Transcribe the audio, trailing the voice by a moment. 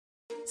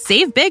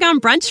Save big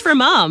on brunch for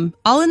mom,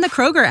 all in the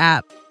Kroger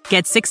app.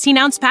 Get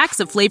 16-ounce packs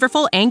of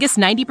flavorful Angus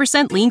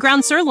 90% lean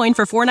ground sirloin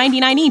for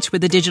 $4.99 each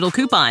with a digital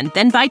coupon.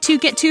 Then buy 2,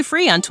 get 2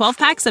 free on 12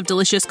 packs of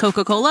delicious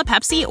Coca-Cola,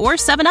 Pepsi, or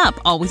 7-Up,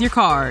 all with your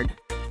card.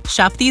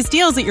 Shop these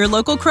deals at your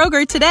local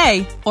Kroger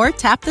today, or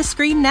tap the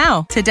screen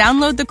now to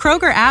download the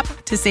Kroger app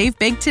to save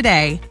big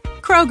today.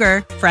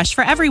 Kroger, fresh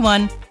for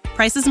everyone.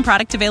 Prices and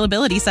product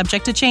availability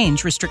subject to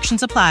change.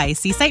 Restrictions apply.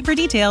 See site for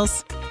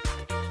details.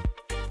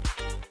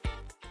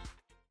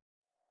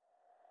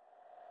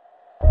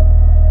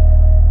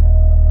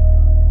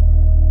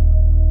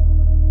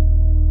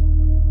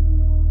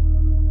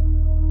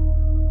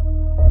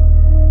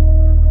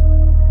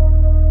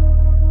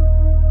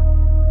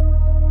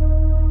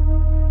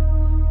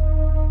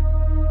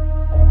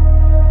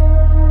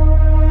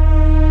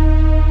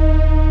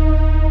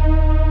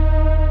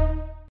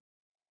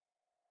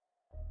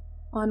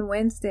 On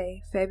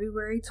Wednesday,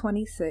 February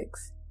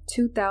 26,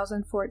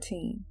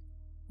 2014,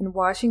 in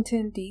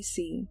Washington,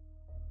 D.C.,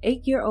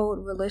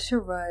 8-year-old Relisha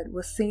Rudd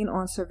was seen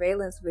on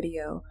surveillance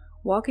video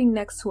walking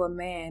next to a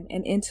man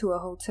and into a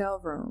hotel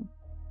room.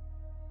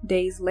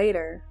 Days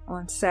later,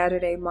 on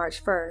Saturday,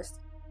 March 1st,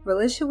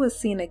 Relisha was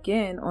seen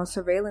again on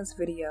surveillance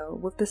video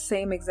with the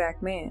same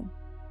exact man.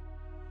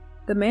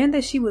 The man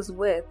that she was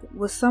with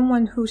was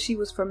someone who she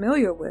was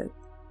familiar with,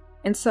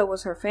 and so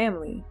was her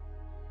family.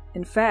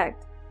 In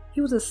fact, he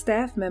was a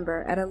staff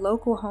member at a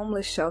local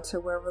homeless shelter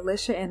where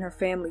Relisha and her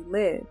family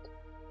lived,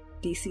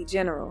 DC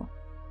General.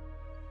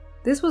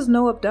 This was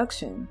no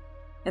abduction,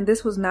 and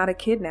this was not a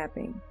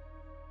kidnapping.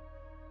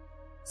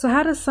 So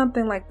how does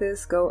something like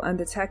this go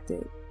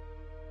undetected?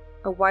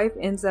 A wife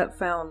ends up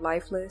found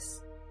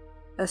lifeless.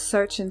 A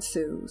search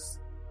ensues.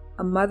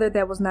 A mother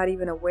that was not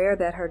even aware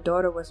that her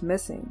daughter was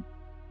missing.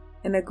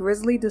 And a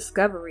grisly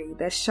discovery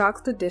that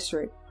shocks the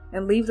district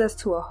and leaves us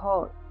to a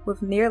halt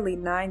with nearly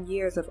 9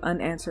 years of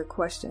unanswered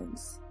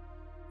questions.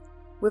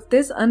 With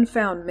this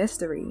unfound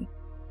mystery,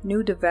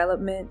 new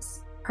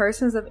developments,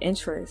 persons of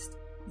interest,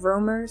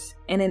 rumors,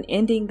 and an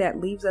ending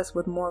that leaves us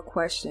with more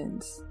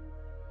questions.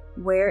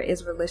 Where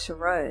is Relisha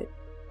Rudd?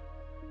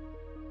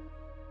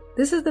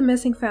 This is the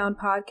Missing Found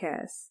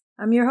podcast.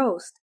 I'm your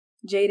host,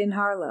 Jaden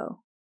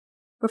Harlow.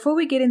 Before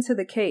we get into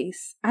the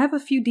case, I have a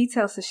few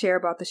details to share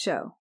about the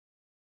show.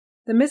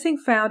 The Missing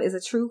Found is a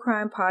true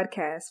crime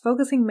podcast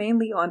focusing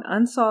mainly on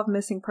unsolved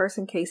missing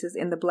person cases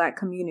in the Black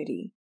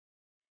community.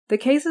 The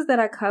cases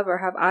that I cover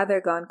have either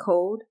gone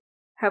cold,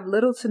 have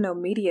little to no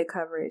media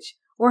coverage,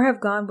 or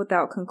have gone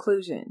without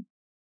conclusion.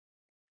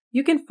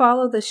 You can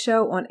follow the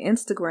show on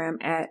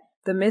Instagram at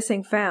The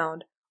Missing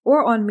Found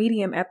or on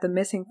Medium at The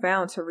Missing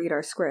Found to read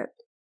our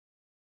script.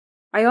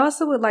 I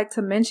also would like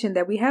to mention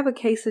that we have a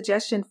case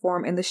suggestion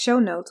form in the show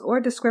notes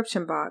or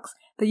description box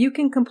that you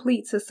can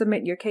complete to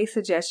submit your case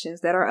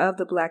suggestions that are of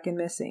the Black and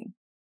missing.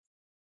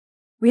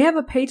 We have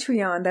a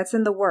Patreon that's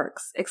in the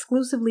works,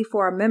 exclusively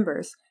for our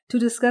members, to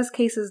discuss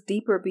cases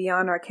deeper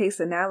beyond our case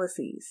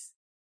analyses,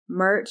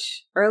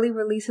 merch, early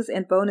releases,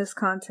 and bonus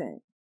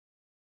content.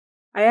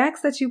 I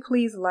ask that you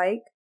please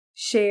like,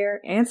 share,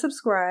 and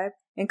subscribe,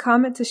 and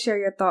comment to share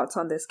your thoughts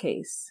on this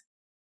case.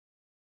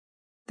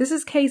 This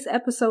is case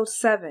episode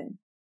 7,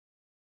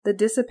 The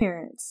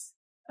Disappearance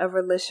of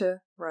Relisha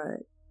Rudd.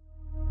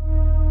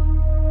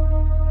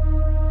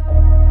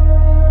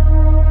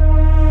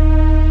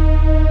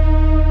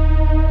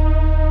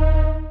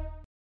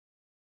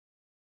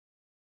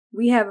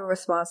 We have a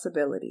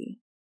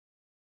responsibility.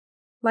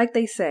 Like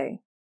they say,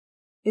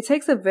 it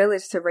takes a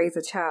village to raise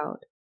a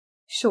child.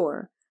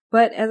 Sure,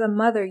 but as a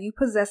mother, you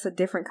possess a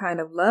different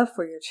kind of love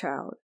for your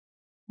child,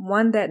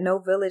 one that no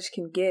village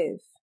can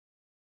give.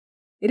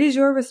 It is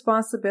your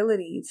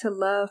responsibility to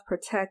love,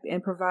 protect,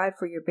 and provide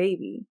for your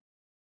baby.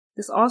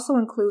 This also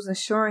includes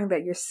ensuring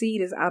that your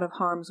seed is out of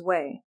harm's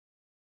way.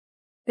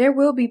 There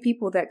will be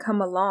people that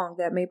come along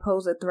that may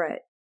pose a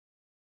threat,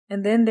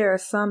 and then there are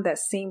some that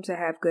seem to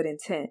have good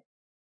intent.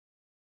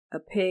 A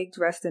pig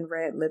dressed in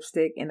red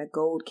lipstick and a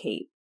gold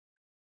cape,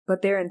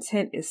 but their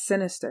intent is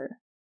sinister.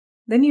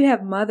 Then you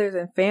have mothers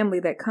and family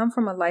that come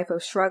from a life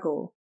of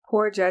struggle,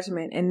 poor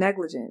judgment, and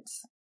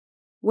negligence.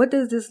 What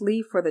does this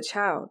leave for the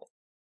child?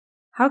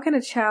 How can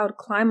a child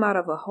climb out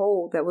of a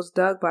hole that was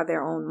dug by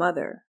their own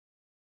mother?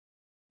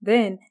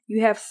 Then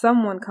you have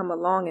someone come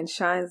along and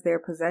shines their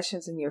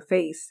possessions in your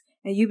face,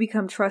 and you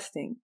become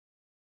trusting.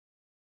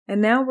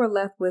 And now we're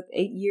left with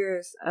 8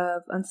 years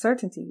of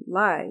uncertainty,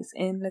 lies,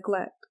 and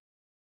neglect.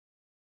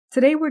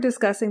 Today we're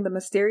discussing the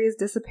mysterious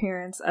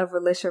disappearance of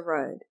Relisha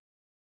Rudd.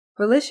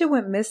 Relisha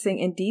went missing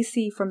in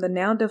D.C. from the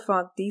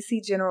now-defunct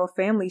DC General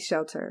Family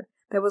Shelter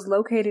that was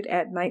located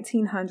at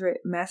 1900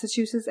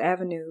 Massachusetts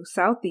Avenue,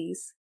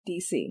 Southeast,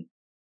 D.C.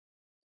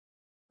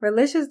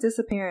 Relisha's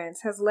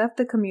disappearance has left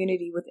the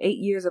community with 8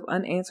 years of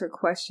unanswered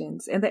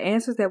questions and the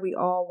answers that we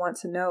all want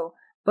to know,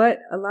 but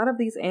a lot of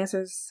these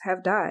answers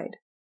have died.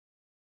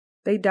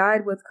 They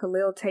died with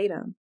Khalil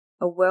Tatum,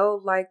 a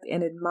well-liked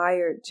and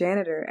admired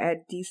janitor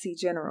at DC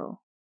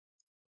General.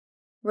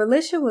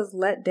 Relisha was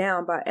let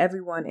down by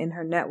everyone in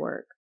her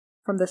network,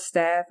 from the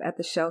staff at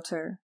the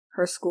shelter,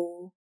 her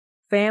school,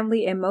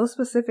 family, and most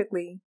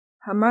specifically,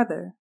 her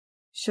mother,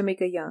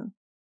 Shamika Young.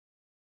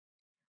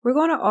 We're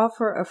going to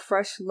offer a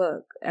fresh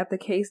look at the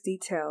case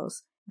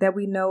details that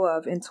we know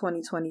of in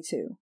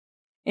 2022,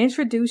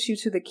 introduce you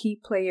to the key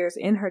players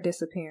in her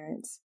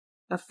disappearance,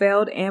 a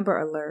failed Amber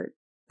Alert,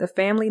 the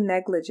family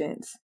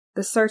negligence,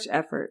 the search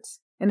efforts,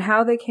 and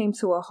how they came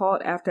to a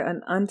halt after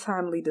an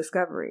untimely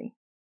discovery.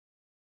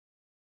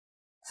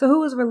 So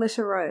who is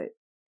Relisha Rudd?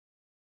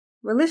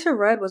 Relisha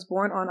Rudd was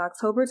born on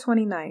October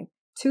 29,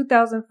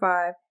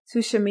 2005 to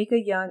Shamika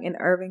Young and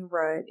Irving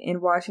Rudd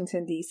in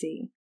Washington,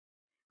 D.C.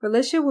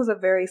 Relisha was a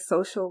very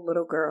social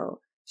little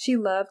girl. She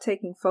loved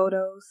taking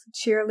photos,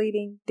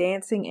 cheerleading,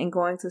 dancing, and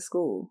going to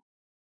school.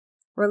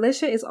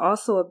 Relisha is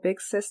also a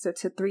big sister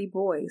to 3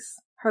 boys,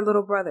 her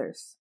little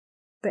brothers.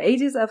 The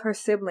ages of her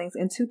siblings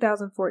in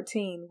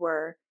 2014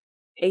 were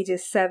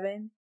ages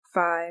 7,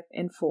 5,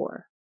 and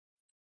 4.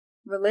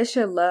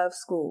 Relisha loved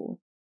school,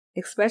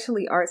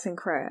 especially arts and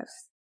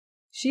crafts.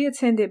 She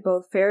attended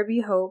both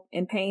Fairby Hope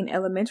and Payne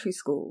Elementary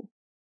School.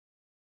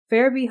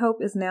 Fairby Hope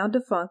is now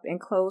defunct and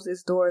closed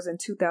its doors in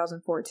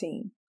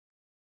 2014.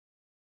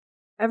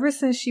 Ever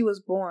since she was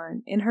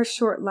born, in her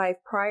short life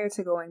prior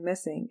to going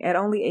missing, at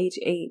only age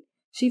 8,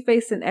 she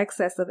faced an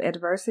excess of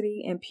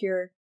adversity and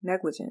pure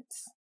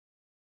negligence.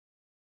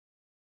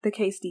 The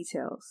case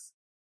details.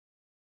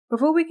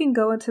 Before we can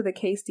go into the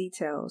case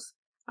details,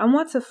 I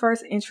want to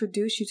first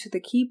introduce you to the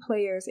key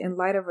players in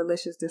light of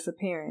Relisha's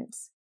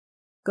disappearance,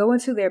 go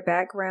into their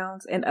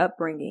backgrounds and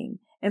upbringing,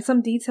 and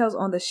some details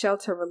on the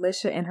shelter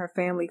Relisha and her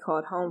family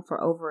called home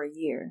for over a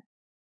year.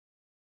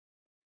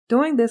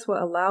 Doing this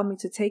will allow me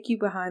to take you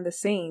behind the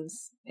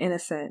scenes, in a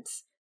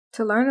sense,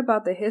 to learn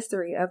about the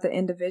history of the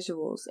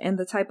individuals and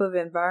the type of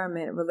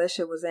environment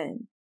Relisha was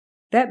in.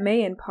 That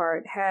may in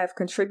part have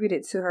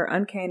contributed to her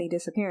uncanny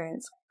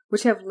disappearance,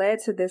 which have led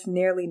to this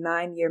nearly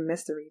 9-year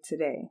mystery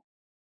today.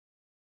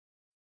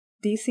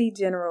 DC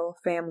General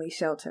Family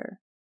Shelter.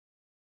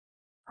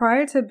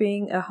 Prior to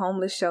being a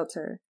homeless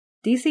shelter,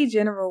 DC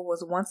General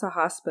was once a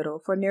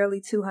hospital for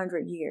nearly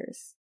 200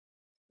 years.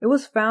 It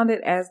was founded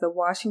as the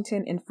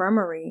Washington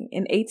Infirmary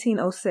in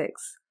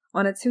 1806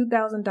 on a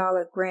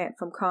 $2,000 grant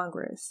from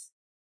Congress.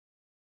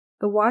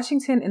 The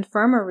Washington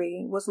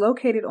Infirmary was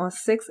located on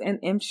 6th and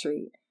M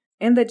Street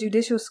in the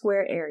Judicial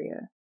Square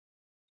area.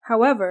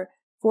 However,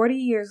 40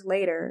 years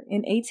later,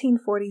 in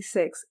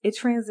 1846, it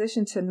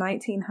transitioned to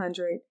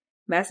 1900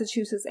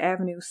 Massachusetts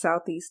Avenue,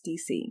 Southeast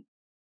DC,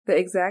 the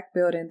exact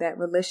building that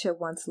Relisha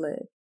once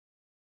lived.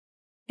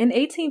 In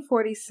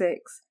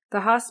 1846,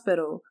 the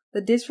hospital,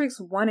 the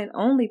district's one and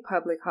only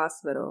public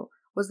hospital,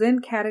 was then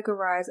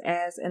categorized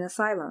as an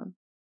asylum,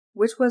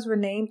 which was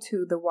renamed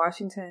to the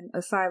Washington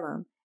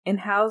Asylum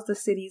and housed the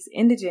city's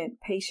indigent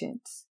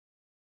patients.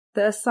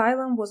 The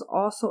asylum was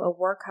also a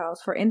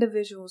workhouse for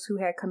individuals who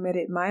had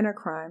committed minor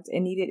crimes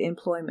and needed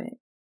employment.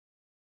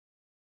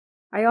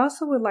 I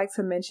also would like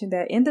to mention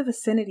that in the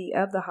vicinity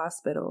of the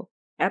hospital,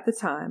 at the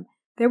time,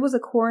 there was a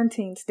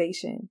quarantine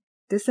station,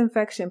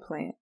 disinfection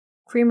plant,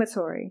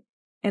 crematory,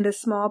 and a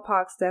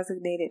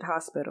smallpox-designated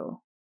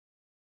hospital.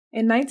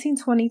 In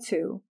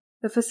 1922,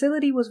 the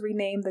facility was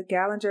renamed the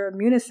Gallinger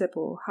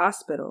Municipal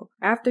Hospital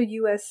after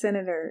U.S.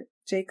 Senator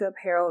Jacob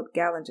Harold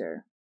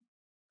Gallinger.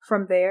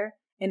 From there,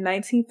 in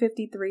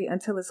 1953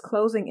 until its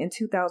closing in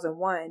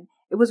 2001,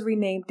 it was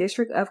renamed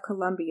District of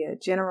Columbia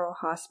General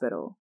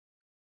Hospital.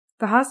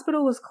 The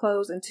hospital was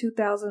closed in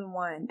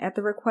 2001 at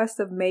the request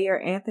of Mayor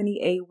Anthony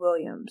A.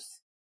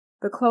 Williams.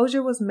 The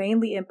closure was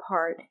mainly in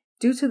part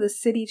due to the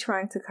city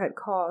trying to cut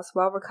costs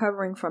while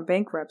recovering from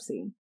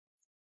bankruptcy.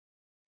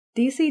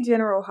 DC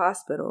General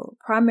Hospital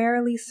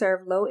primarily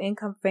served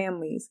low-income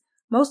families,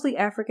 mostly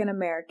African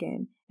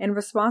American, and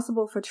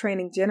responsible for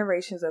training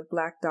generations of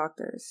Black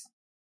doctors.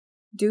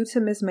 Due to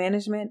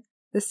mismanagement,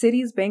 the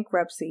city's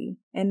bankruptcy,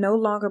 and no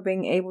longer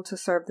being able to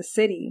serve the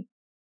city,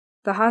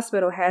 the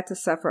hospital had to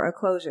suffer a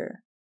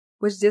closure,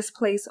 which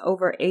displaced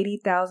over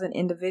 80,000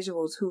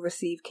 individuals who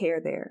received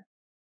care there.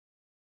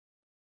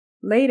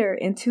 Later,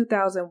 in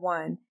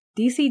 2001,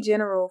 DC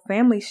General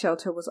Family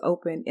Shelter was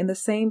opened in the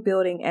same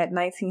building at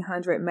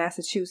 1900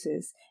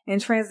 Massachusetts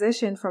and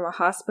transitioned from a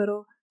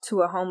hospital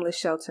to a homeless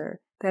shelter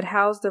that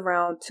housed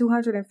around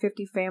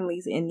 250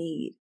 families in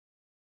need.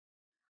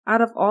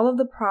 Out of all of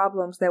the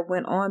problems that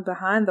went on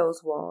behind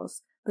those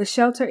walls, the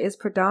shelter is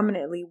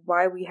predominantly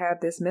why we have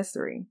this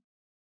mystery.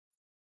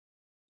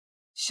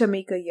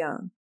 Shamika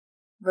Young,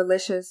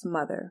 Relisha's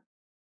mother.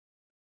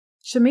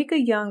 Shamika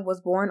Young was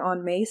born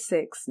on May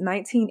 6,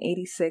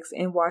 1986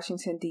 in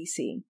Washington,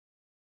 D.C.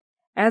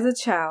 As a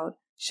child,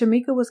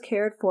 Shamika was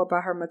cared for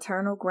by her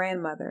maternal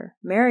grandmother,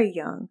 Mary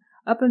Young,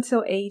 up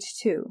until age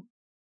 2.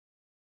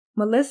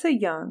 Melissa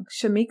Young,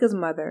 Shamika's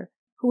mother,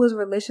 who was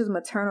Relisha's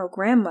maternal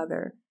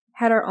grandmother,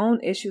 had her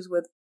own issues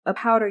with a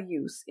powder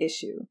use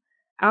issue,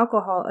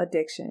 alcohol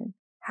addiction,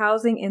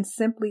 housing, and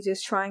simply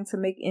just trying to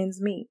make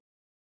ends meet.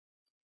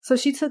 So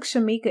she took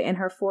Shamika and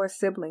her 4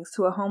 siblings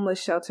to a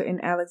homeless shelter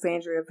in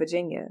Alexandria,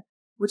 Virginia,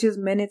 which is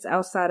minutes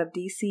outside of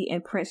D.C.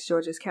 and Prince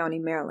George's County,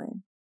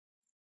 Maryland.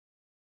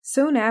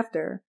 Soon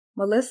after,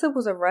 Melissa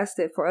was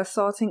arrested for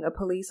assaulting a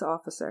police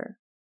officer.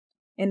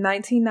 In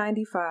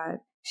 1995,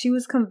 she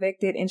was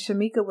convicted and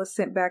Shamika was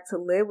sent back to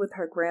live with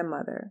her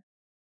grandmother.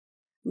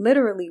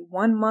 Literally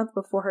 1 month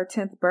before her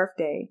 10th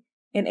birthday,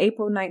 in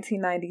April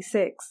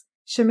 1996,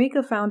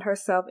 Shamika found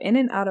herself in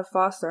and out of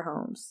foster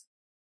homes.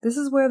 This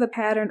is where the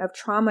pattern of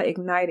trauma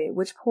ignited,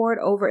 which poured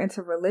over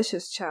into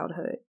Relisha's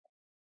childhood.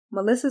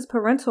 Melissa's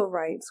parental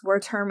rights were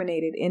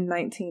terminated in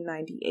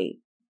 1998.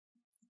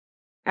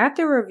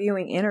 After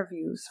reviewing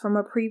interviews from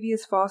a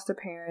previous foster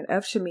parent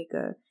of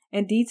Shamika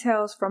and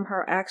details from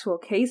her actual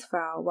case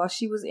file while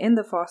she was in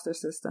the foster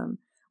system,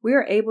 we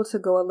are able to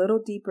go a little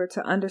deeper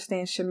to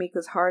understand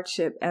Shamika's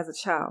hardship as a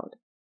child.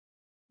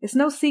 It's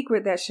no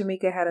secret that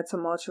Shamika had a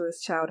tumultuous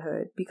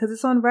childhood because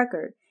it's on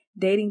record,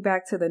 dating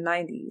back to the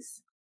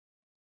 90s.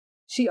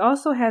 She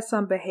also had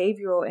some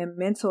behavioral and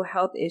mental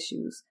health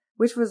issues,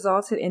 which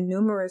resulted in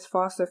numerous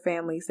foster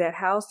families that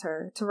housed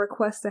her to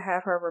request to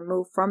have her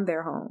removed from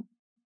their home.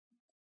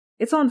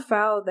 It's on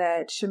file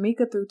that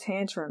Shamika threw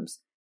tantrums,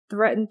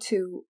 threatened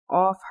to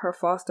off her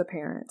foster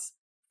parents,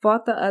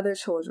 fought the other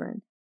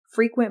children,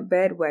 frequent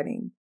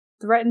bedwetting,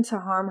 threatened to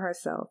harm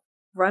herself,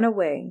 run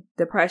away,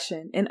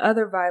 depression, and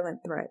other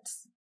violent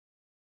threats.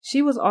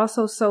 She was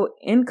also so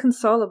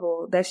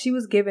inconsolable that she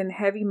was given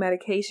heavy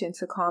medication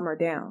to calm her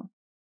down.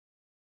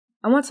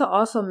 I want to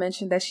also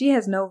mention that she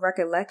has no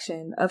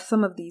recollection of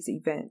some of these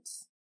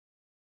events.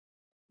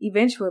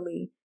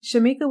 Eventually,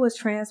 Shamika was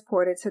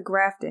transported to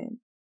Grafton,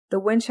 the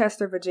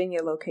Winchester,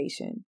 Virginia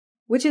location,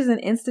 which is an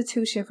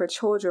institution for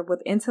children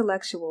with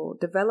intellectual,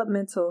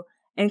 developmental,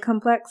 and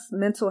complex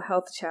mental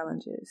health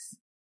challenges.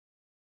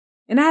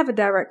 And I have a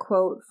direct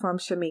quote from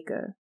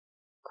Shamika.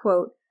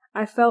 Quote,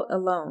 "I felt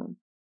alone.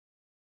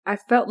 I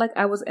felt like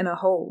I was in a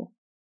hole."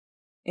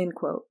 End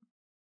quote.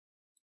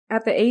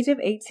 At the age of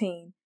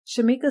 18,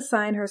 Shamika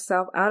signed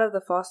herself out of the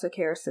foster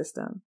care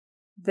system.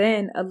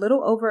 Then, a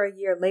little over a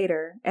year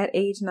later, at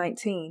age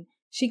 19,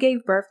 she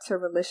gave birth to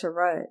Relisha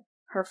Rudd,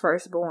 her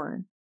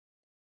firstborn.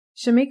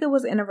 Shamika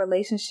was in a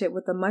relationship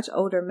with a much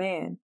older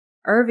man,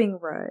 Irving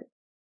Rudd,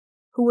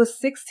 who was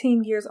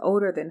 16 years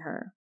older than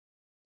her.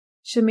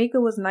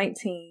 Shamika was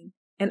 19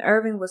 and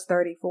Irving was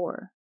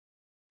 34.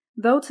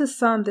 Though to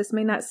some this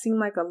may not seem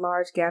like a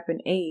large gap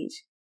in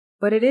age,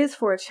 but it is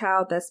for a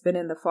child that's been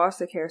in the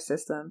foster care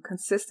system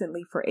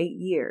consistently for 8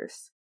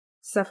 years,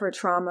 suffered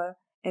trauma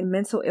and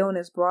mental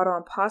illness brought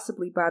on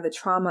possibly by the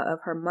trauma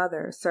of her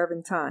mother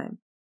serving time,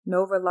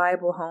 no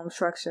reliable home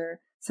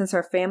structure since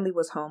her family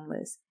was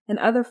homeless, and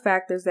other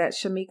factors that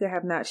Shamika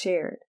have not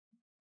shared.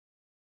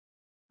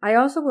 I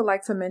also would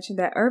like to mention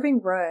that Irving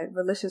Rudd,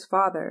 Relisha's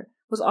father,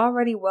 was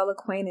already well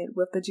acquainted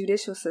with the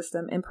judicial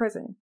system in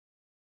prison.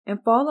 In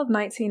fall of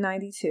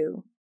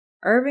 1992,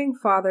 Irving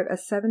fathered a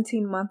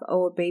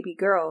 17-month-old baby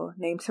girl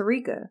named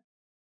Tarika.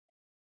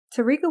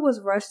 Tarika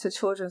was rushed to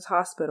Children's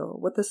Hospital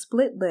with a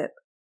split lip,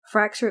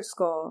 fractured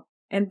skull,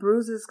 and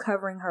bruises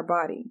covering her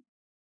body.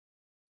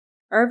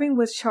 Irving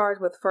was charged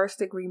with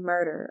first-degree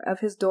murder of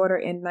his daughter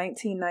in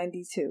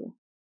 1992,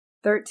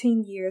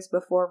 13 years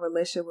before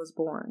Relisha was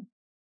born.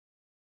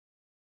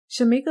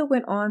 Shamika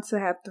went on to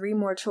have 3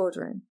 more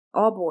children,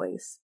 all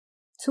boys.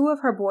 2 of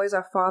her boys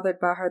are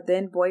fathered by her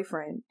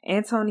then-boyfriend,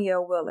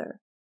 Antonio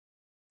Willer.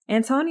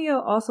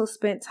 Antonio also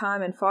spent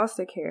time in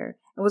foster care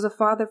and was a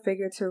father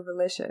figure to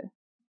Relisha,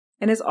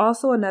 and is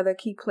also another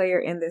key player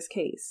in this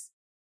case.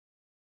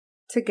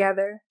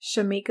 Together,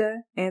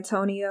 Shamika,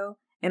 Antonio,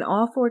 and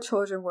all 4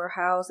 children were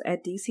housed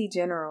at DC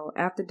General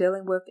after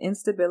dealing with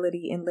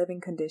instability in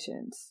living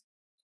conditions.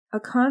 A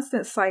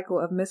constant cycle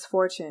of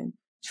misfortune,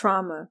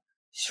 trauma,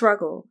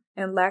 struggle,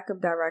 and lack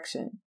of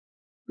direction.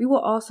 We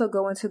will also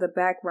go into the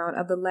background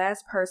of the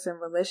last person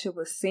Relisha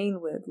was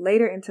seen with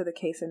later into the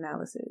case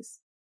analysis,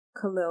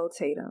 Khalil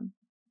Tatum.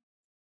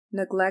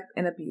 Neglect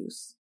and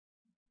abuse.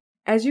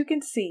 As you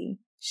can see,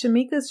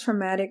 Shamika's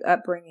traumatic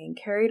upbringing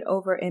carried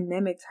over and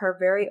mimicked her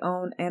very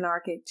own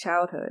anarchic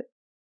childhood.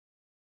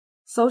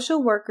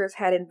 Social workers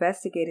had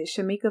investigated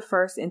Shamika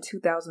first in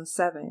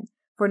 2007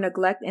 for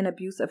neglect and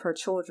abuse of her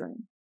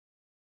children.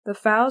 The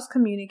files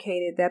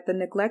communicated that the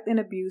neglect and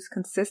abuse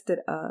consisted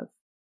of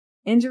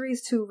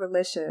injuries to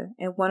Relisha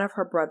and one of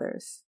her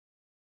brothers,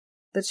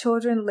 the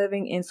children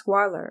living in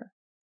squalor,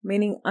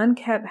 meaning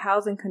unkept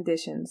housing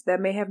conditions that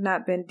may have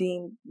not been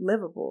deemed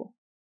livable,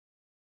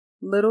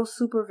 little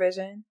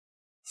supervision,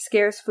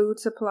 scarce food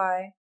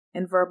supply,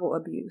 and verbal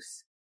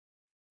abuse.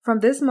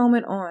 From this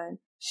moment on,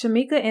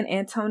 Shamika and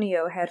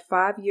Antonio had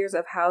 5 years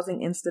of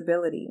housing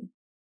instability.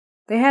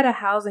 They had a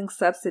housing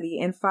subsidy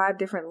and 5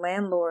 different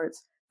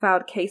landlords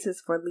filed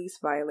cases for lease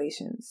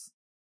violations.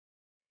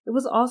 It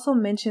was also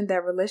mentioned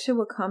that Relisha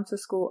would come to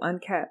school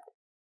unkept.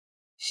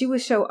 She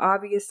would show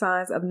obvious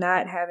signs of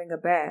not having a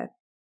bath.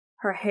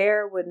 Her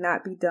hair would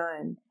not be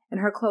done, and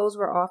her clothes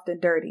were often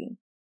dirty.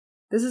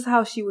 This is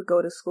how she would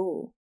go to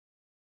school.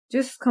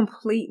 Just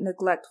complete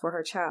neglect for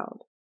her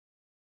child.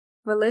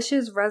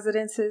 Relisha's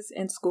residences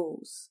and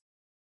schools.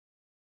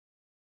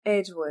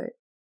 Edgewood,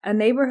 a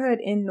neighborhood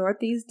in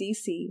Northeast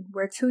DC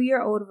where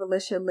 2-year-old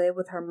Relisha lived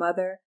with her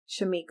mother,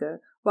 Shamika,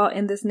 while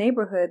in this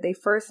neighborhood they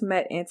first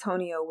met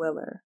Antonio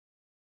Willer.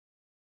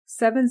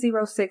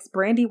 706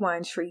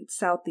 Brandywine Street,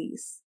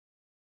 Southeast.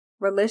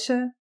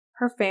 Relisha,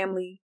 her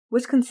family,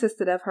 which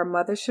consisted of her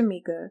mother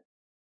Shamika,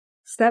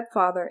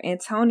 stepfather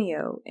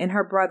Antonio, and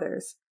her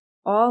brothers,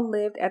 all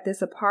lived at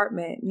this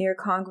apartment near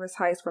Congress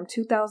Heights from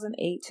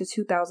 2008 to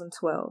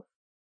 2012.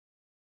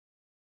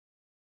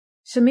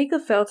 Shamika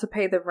failed to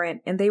pay the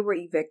rent and they were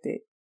evicted.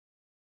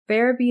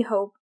 Farabee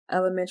Hope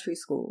Elementary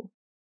School.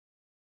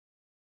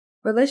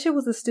 Relisha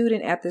was a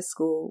student at this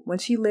school when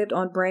she lived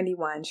on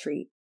Brandywine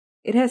Street.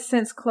 It has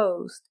since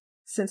closed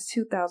since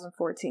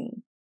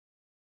 2014.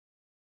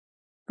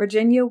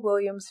 Virginia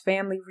Williams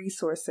Family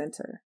Resource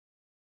Center.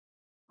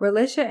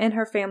 Relisha and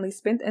her family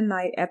spent a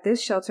night at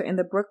this shelter in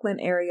the Brooklyn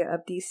area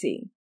of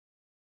D.C.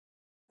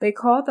 They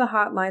called the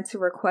hotline to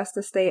request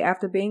a stay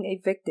after being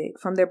evicted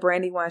from their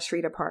Brandywine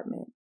Street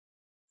apartment.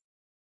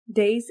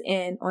 Days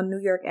Inn on New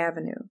York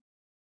Avenue.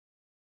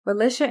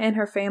 Relisha and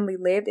her family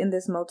lived in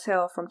this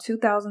motel from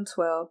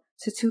 2012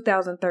 to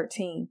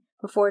 2013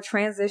 before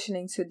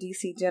transitioning to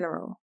DC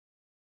General.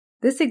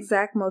 This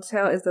exact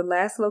motel is the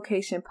last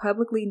location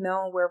publicly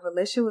known where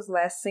Relisha was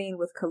last seen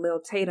with Khalil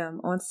Tatum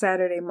on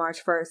Saturday,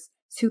 March 1st,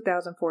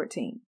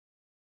 2014.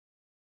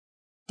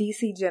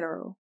 DC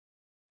General.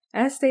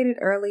 As stated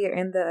earlier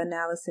in the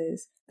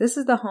analysis, this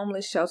is the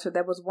homeless shelter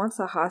that was once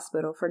a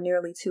hospital for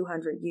nearly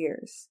 200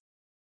 years.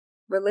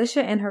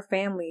 Relisha and her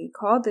family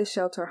called this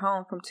shelter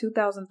home from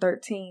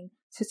 2013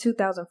 to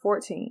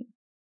 2014.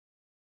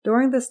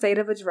 During the State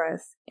of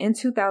Address in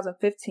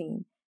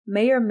 2015,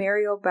 Mayor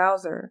Muriel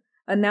Bowser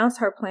announced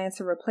her plan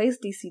to replace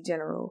DC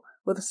General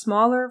with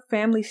smaller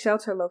family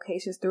shelter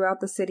locations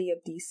throughout the city of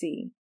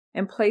DC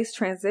and place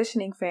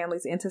transitioning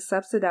families into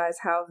subsidized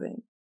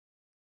housing.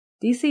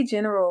 DC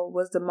General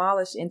was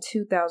demolished in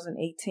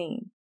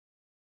 2018.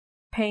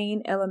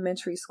 Payne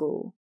Elementary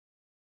School.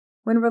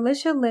 When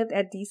Relisha lived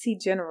at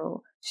DC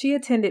General, she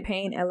attended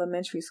Payne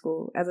Elementary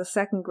School as a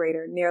second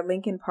grader near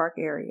Lincoln Park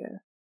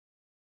area.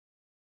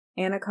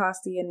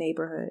 Anacostia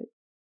Neighborhood.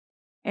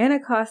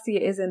 Anacostia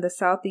is in the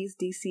Southeast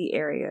DC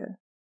area.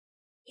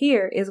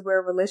 Here is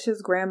where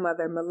Relisha's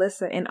grandmother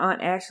Melissa and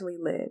Aunt Ashley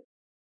lived.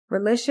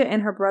 Relisha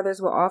and her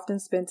brothers will often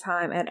spend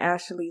time at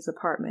Ashley's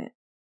apartment.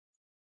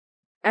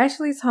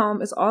 Ashley's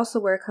home is also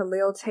where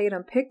Khalil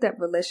Tatum picked up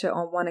Relisha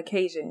on one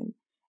occasion,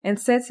 and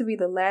said to be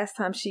the last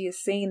time she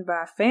is seen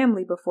by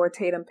family before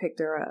Tatum picked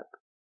her up.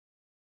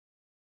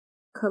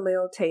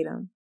 Khalil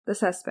Tatum, the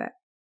suspect.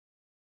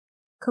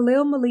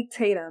 Khalil Malik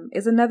Tatum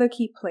is another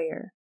key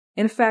player,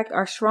 in fact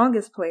our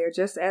strongest player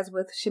just as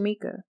with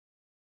Shamika.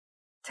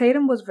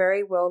 Tatum was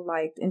very well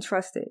liked and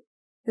trusted.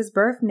 His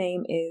birth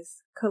name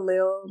is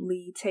Khalil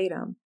Lee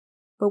Tatum,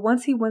 but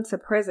once he went to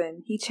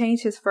prison, he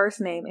changed his first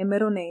name and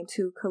middle name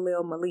to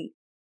Khalil Malik.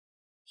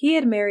 He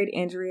had married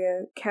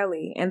Andrea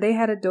Kelly and they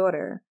had a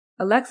daughter,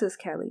 Alexis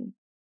Kelly.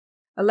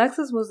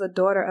 Alexis was the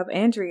daughter of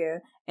Andrea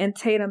and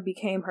Tatum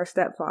became her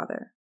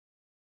stepfather.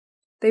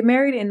 They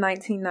married in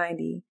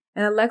 1990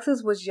 and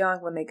Alexis was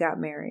young when they got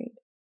married.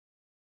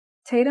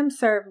 Tatum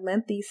served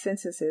lengthy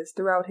sentences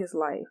throughout his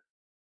life.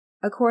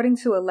 According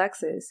to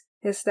Alexis,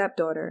 his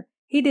stepdaughter,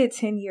 he did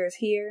 10 years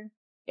here,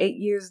 8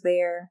 years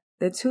there,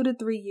 then 2 to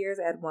 3 years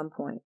at one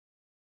point.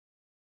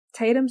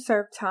 Tatum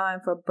served time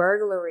for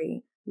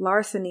burglary,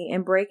 larceny,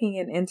 and breaking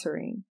and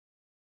entering.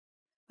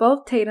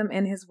 Both Tatum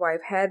and his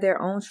wife had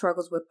their own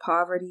struggles with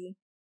poverty,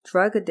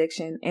 drug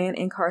addiction, and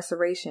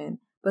incarceration,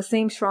 but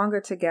seemed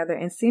stronger together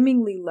and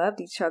seemingly loved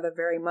each other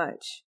very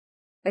much,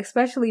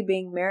 especially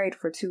being married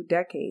for 2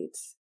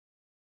 decades.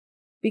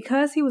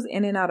 Because he was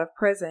in and out of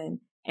prison,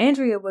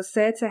 Andrea was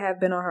said to have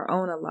been on her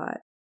own a lot.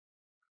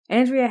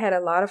 Andrea had a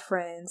lot of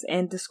friends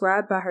and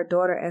described by her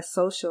daughter as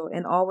social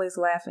and always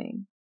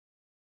laughing.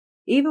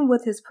 Even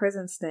with his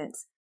prison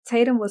stints,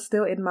 Tatum was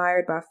still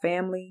admired by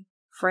family,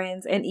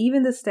 friends, and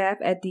even the staff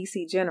at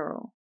DC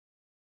General.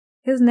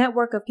 His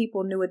network of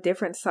people knew a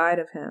different side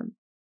of him,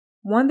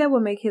 one that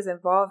would make his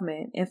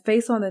involvement and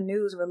face on the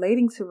news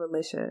relating to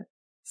Relisha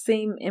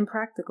seem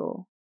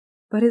impractical,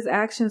 but his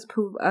actions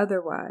prove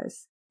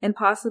otherwise, and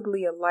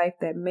possibly a life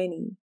that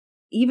many,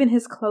 even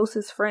his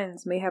closest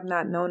friends, may have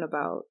not known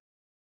about.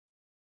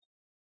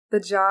 The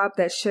job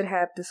that should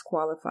have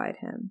disqualified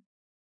him.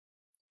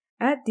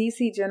 At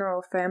DC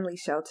General Family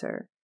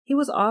Shelter, he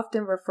was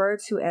often referred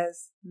to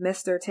as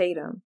Mr.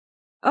 Tatum.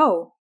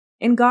 Oh,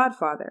 and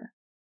Godfather.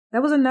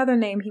 That was another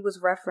name he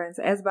was referenced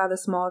as by the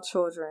small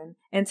children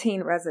and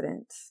teen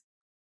residents.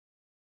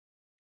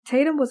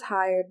 Tatum was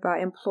hired by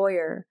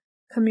employer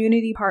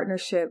Community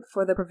Partnership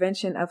for the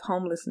Prevention of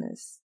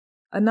Homelessness,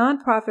 a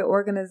nonprofit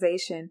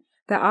organization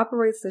that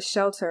operates the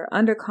shelter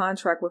under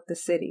contract with the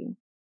city.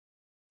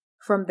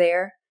 From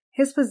there,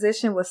 his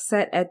position was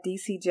set at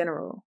DC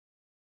General.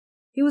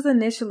 He was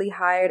initially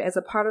hired as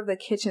a part of the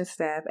kitchen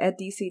staff at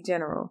DC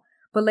General,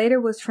 but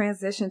later was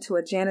transitioned to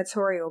a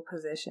janitorial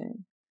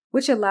position,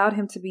 which allowed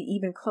him to be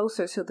even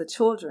closer to the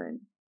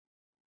children.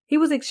 He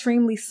was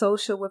extremely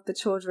social with the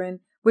children,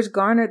 which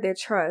garnered their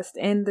trust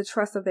and the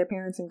trust of their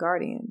parents and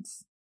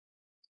guardians.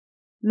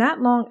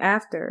 Not long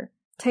after,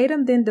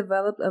 Tatum then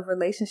developed a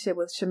relationship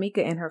with Shamika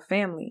and her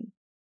family.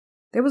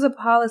 There was a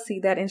policy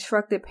that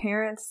instructed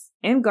parents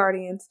and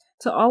guardians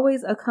to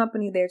always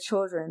accompany their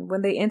children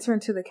when they enter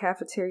into the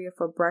cafeteria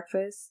for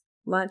breakfast,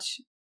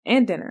 lunch,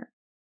 and dinner.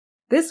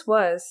 This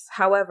was,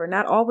 however,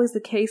 not always the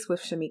case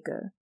with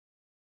Shamika.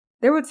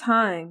 There were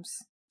times,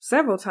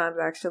 several times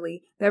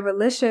actually, that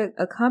Relisha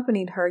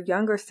accompanied her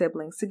younger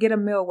siblings to get a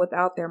meal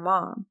without their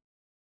mom,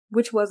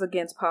 which was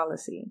against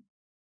policy.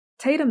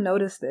 Tatum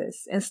noticed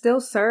this and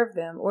still served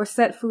them or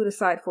set food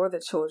aside for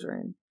the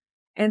children,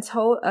 and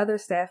told other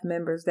staff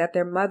members that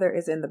their mother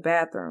is in the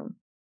bathroom.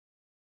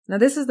 Now,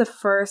 this is the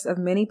first of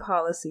many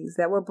policies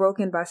that were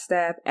broken by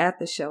staff at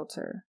the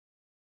shelter.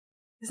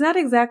 It's not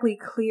exactly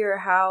clear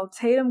how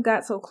Tatum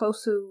got so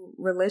close to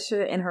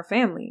Relisha and her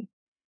family,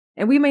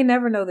 and we may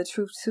never know the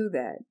truth to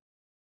that.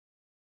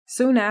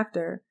 Soon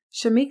after,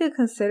 Shamika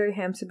considered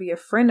him to be a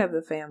friend of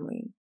the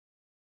family.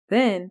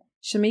 Then,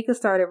 Shamika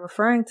started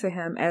referring to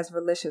him as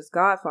Relisha's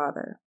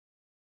godfather,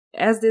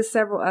 as did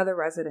several other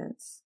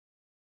residents.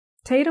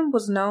 Tatum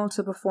was known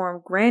to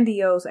perform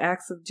grandiose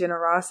acts of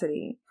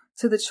generosity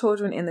to the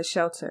children in the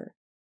shelter.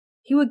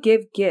 He would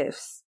give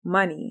gifts,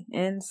 money,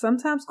 and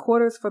sometimes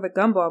quarters for the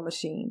gumball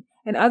machine,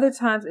 and other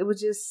times it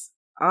was just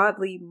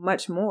oddly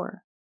much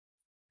more.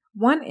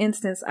 One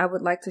instance I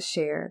would like to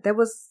share that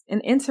was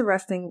an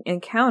interesting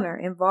encounter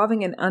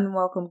involving an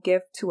unwelcome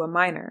gift to a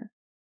minor.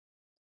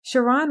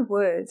 Sharon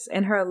Woods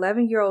and her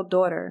 11-year-old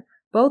daughter,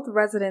 both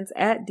residents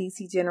at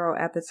DC General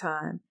at the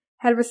time,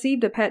 had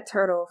received a pet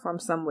turtle from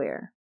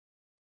somewhere.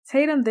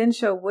 Tatum then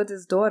showed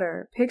Woods'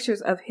 daughter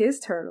pictures of his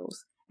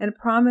turtles and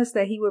promised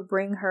that he would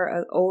bring her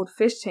an old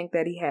fish tank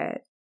that he had.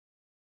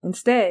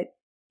 Instead,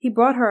 he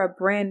brought her a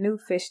brand new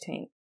fish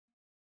tank.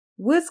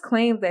 Woods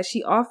claimed that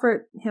she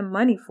offered him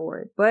money for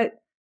it, but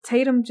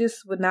Tatum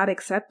just would not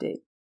accept it.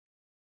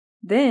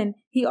 Then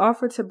he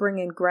offered to bring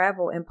in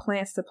gravel and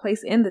plants to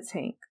place in the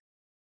tank,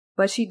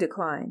 but she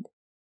declined.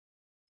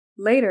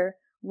 Later,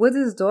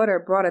 Woods'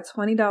 daughter brought a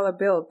 $20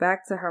 bill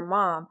back to her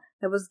mom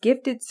that was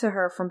gifted to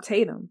her from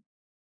Tatum.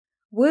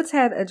 Woods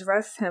had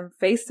addressed him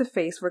face to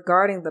face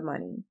regarding the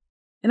money,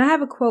 and I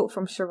have a quote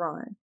from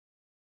Sharon.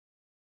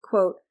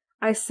 Quote,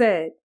 "I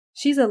said,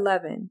 she's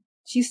 11.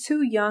 She's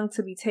too young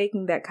to be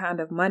taking that kind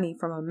of money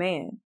from a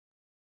man,"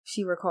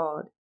 she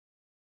recalled.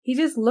 "He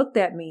just looked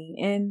at me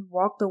and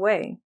walked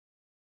away."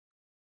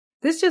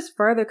 This just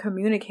further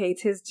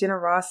communicates his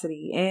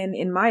generosity and,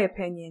 in my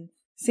opinion,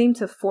 seemed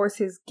to force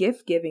his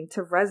gift giving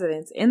to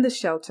residents in the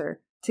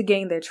shelter to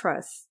gain their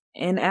trust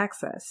and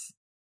access.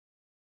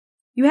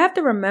 You have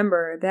to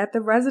remember that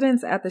the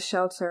residents at the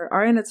shelter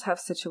are in a tough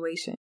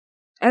situation,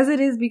 as it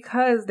is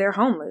because they're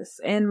homeless,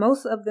 and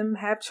most of them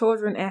have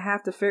children and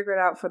have to figure it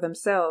out for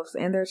themselves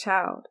and their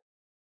child.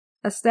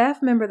 A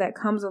staff member that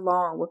comes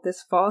along with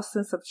this false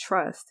sense of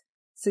trust,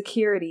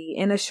 security,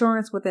 and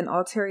assurance with an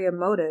ulterior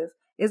motive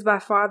is by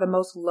far the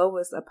most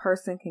lowest a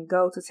person can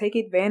go to take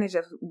advantage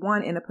of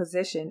one in a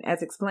position,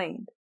 as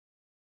explained.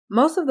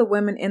 Most of the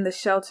women in the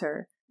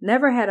shelter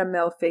never had a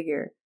male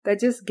figure that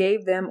just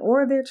gave them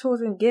or their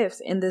children gifts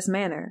in this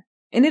manner,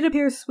 and it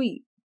appears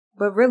sweet,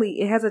 but really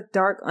it has a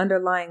dark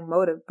underlying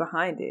motive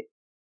behind it.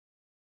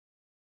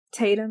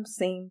 Tatum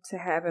seemed to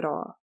have it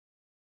all.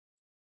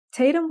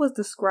 Tatum was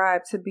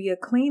described to be a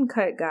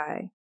clean-cut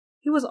guy.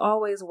 He was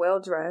always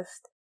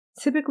well-dressed,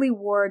 typically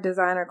wore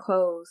designer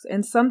clothes,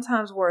 and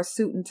sometimes wore a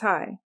suit and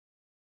tie.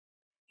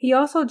 He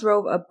also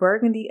drove a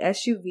burgundy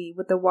SUV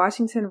with the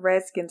Washington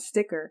Redskins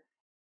sticker,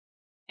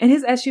 and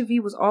his SUV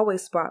was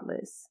always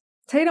spotless.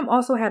 Tatum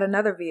also had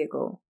another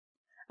vehicle.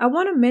 I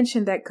want to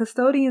mention that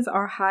custodians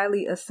are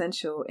highly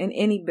essential in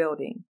any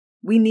building.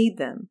 We need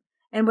them,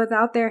 and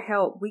without their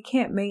help, we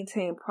can't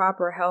maintain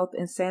proper health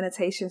and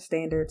sanitation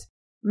standards.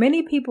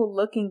 Many people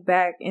looking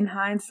back in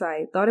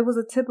hindsight thought it was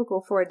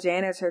atypical for a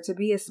janitor to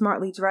be as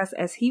smartly dressed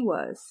as he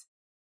was,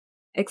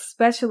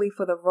 especially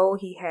for the role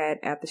he had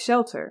at the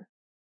shelter.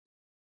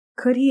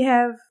 Could he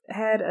have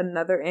had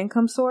another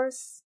income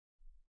source?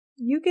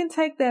 You can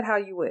take that how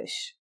you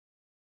wish.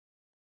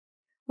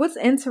 What's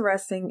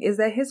interesting is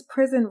that his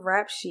prison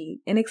rap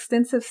sheet and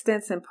extensive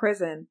stints in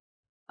prison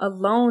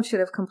alone should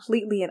have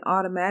completely and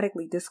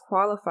automatically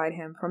disqualified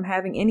him from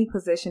having any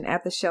position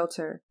at the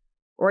shelter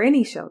or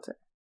any shelter.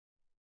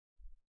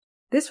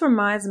 This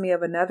reminds me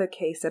of another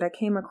case that I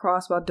came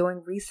across while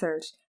doing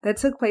research that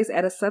took place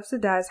at a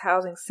subsidized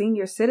housing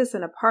senior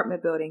citizen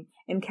apartment building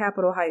in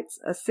Capitol Heights,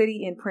 a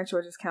city in Prince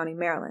George's County,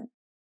 Maryland.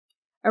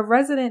 A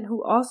resident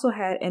who also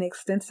had an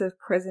extensive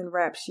prison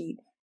rap sheet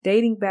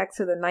dating back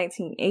to the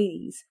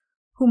 1980s,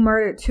 who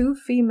murdered 2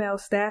 female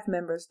staff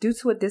members due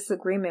to a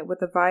disagreement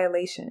with a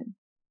violation.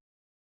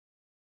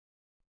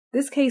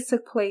 This case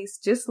took place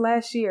just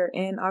last year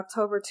in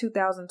October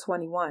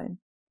 2021.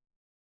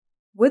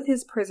 With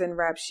his prison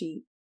rap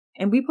sheet,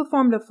 and we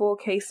performed a full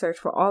case search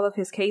for all of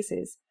his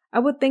cases, I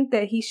would think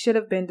that he should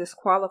have been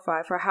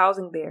disqualified for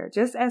housing there,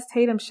 just as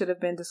Tatum should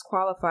have been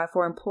disqualified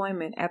for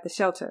employment at the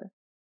shelter.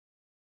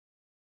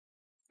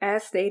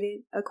 As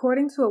stated,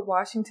 according to a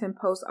Washington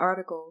Post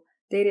article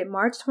dated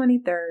March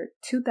 23,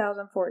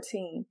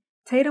 2014,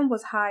 Tatum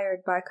was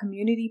hired by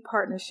Community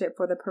Partnership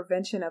for the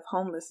Prevention of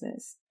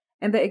Homelessness,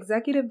 and the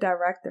executive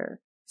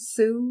director,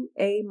 Sue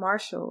A.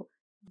 Marshall,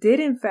 did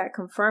in fact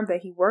confirm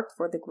that he worked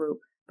for the group,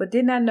 but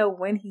did not know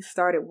when he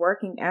started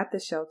working at the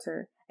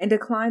shelter and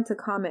declined to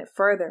comment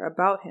further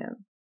about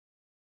him.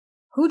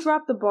 Who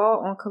dropped the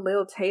ball on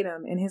Khalil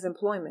Tatum in his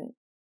employment?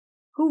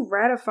 Who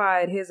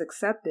ratified his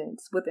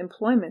acceptance with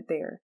employment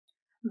there?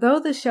 Though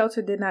the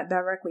shelter did not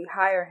directly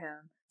hire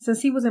him,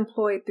 since he was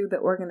employed through the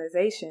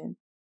organization,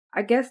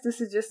 I guess this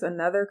is just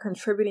another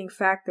contributing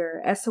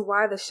factor as to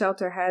why the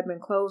shelter had been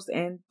closed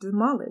and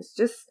demolished.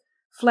 Just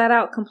flat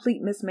out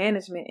complete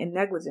mismanagement and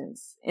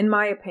negligence, in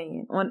my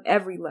opinion, on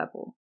every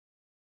level.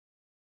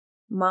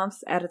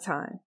 Months at a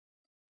time.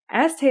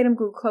 As Tatum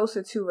grew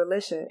closer to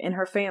Relisha and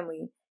her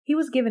family, he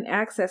was given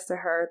access to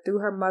her through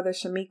her mother,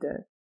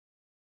 Shamika.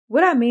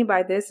 What I mean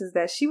by this is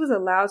that she was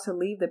allowed to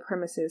leave the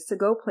premises to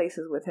go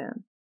places with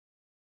him.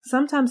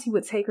 Sometimes he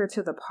would take her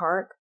to the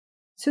park,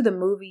 to the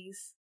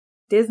movies,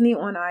 Disney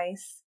on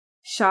Ice,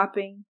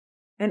 shopping,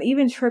 and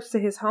even trips to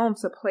his home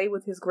to play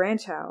with his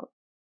grandchild.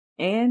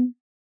 And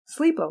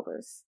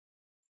sleepovers.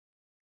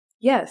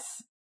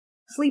 Yes,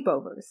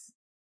 sleepovers.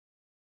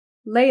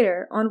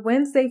 Later, on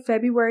Wednesday,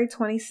 February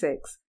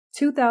 26,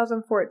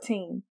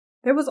 2014,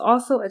 there was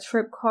also a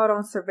trip caught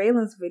on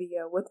surveillance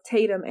video with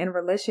Tatum and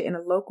Relisha in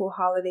a local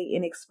Holiday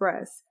Inn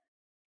Express,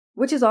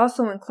 which is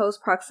also in close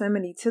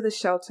proximity to the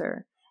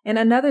shelter, and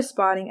another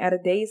spotting at a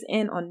Days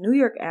Inn on New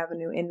York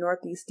Avenue in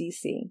Northeast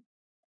DC,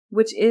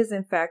 which is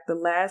in fact the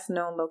last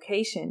known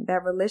location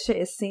that Relisha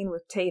is seen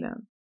with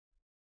Tatum.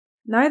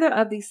 Neither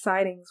of these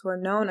sightings were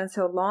known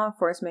until law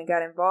enforcement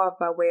got involved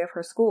by way of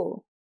her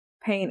school,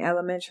 Payne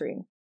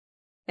Elementary,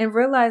 and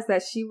realized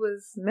that she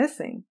was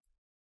missing.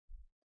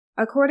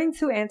 According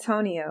to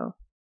Antonio,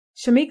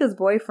 Shamika's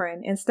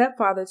boyfriend and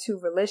stepfather to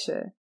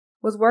Relisha,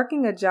 was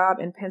working a job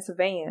in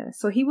Pennsylvania,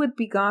 so he would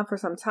be gone for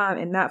some time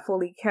and not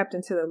fully kept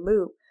into the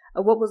loop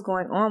of what was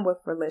going on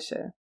with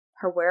Relisha,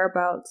 her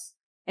whereabouts,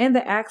 and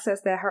the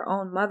access that her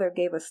own mother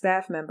gave a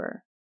staff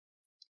member.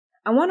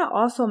 I want to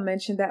also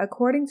mention that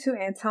according to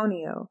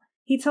Antonio,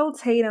 he told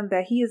Tatum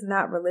that he is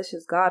not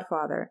Relisha's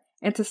godfather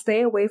and to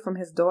stay away from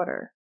his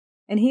daughter,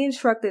 and he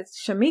instructed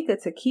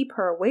Shamika to keep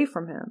her away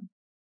from him.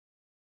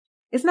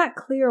 It's not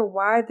clear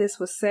why this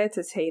was said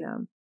to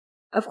Tatum.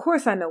 Of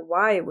course I know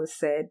why it was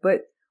said,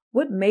 but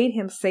what made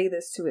him say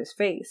this to his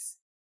face?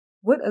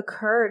 What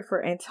occurred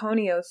for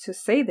Antonio to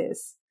say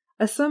this,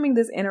 assuming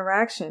this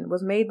interaction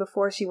was made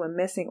before she went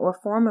missing or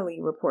formally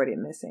reported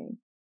missing?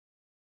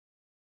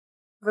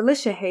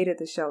 Relisha hated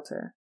the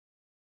shelter.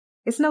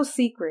 It's no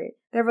secret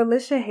that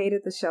Relisha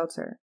hated the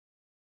shelter.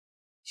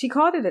 She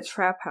called it a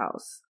trap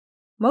house,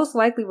 most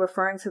likely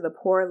referring to the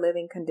poor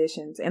living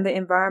conditions and the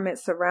environment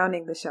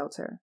surrounding the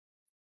shelter.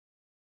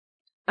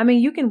 I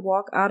mean, you can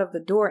walk out of the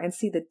door and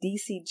see the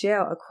DC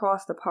jail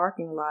across the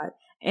parking lot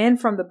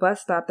and from the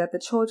bus stop that the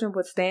children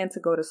would stand to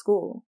go to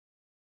school.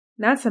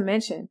 Not to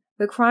mention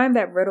the crime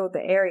that riddled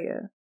the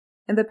area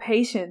and the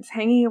patients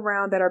hanging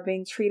around that are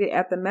being treated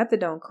at the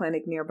methadone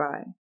clinic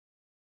nearby.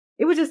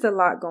 It was just a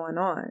lot going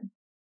on.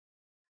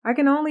 I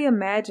can only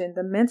imagine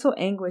the mental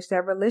anguish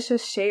that Relisha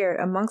shared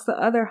amongst the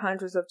other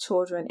hundreds of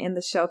children in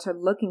the shelter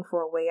looking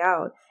for a way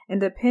out and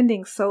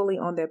depending solely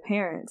on their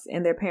parents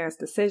and their parents'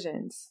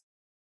 decisions.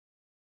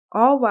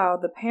 All while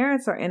the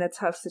parents are in a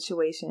tough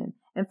situation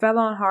and fell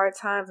on hard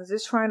times and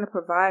just trying to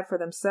provide for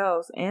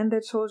themselves and their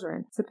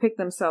children to pick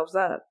themselves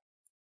up.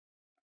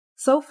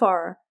 So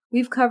far,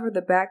 we've covered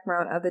the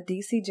background of the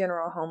DC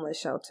General Homeless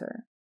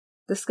Shelter,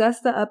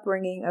 discussed the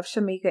upbringing of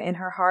Shamika and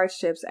her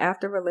hardships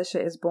after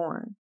Relisha is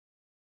born,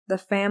 the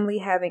family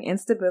having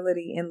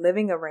instability in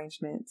living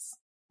arrangements,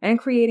 and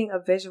creating a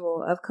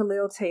visual of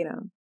Khalil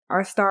Tatum,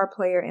 our star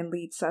player and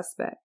lead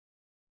suspect.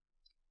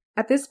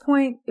 At this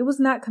point, it was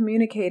not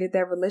communicated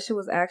that Relisha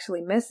was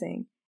actually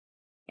missing,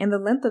 and the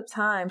length of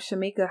time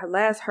Shamika had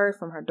last heard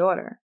from her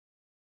daughter.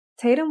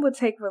 Tatum would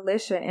take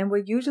Relisha and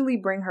would usually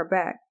bring her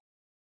back,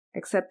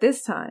 except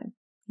this time,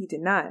 he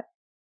did not.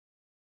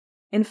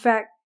 In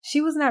fact,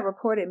 she was not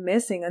reported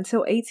missing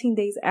until 18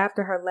 days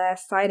after her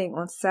last sighting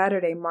on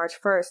Saturday, March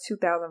 1st,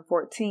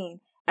 2014,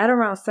 at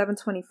around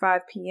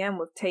 7:25 p.m.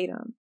 with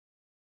Tatum.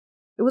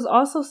 It was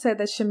also said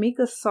that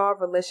Shamika saw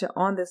Relisha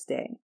on this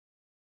day,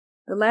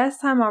 the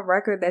last time on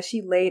record that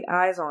she laid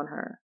eyes on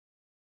her.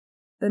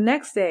 The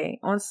next day,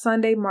 on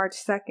Sunday, March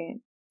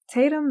 2nd,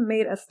 Tatum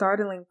made a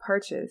startling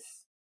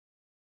purchase.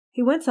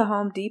 He went to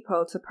Home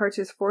Depot to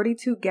purchase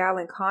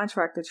 42-gallon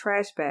contractor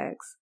trash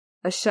bags,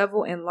 a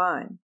shovel, and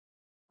lime.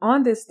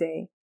 On this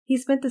day, he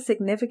spent a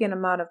significant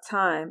amount of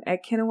time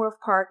at Kenilworth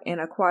Park and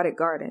Aquatic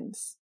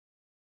Gardens.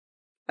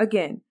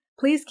 Again,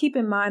 please keep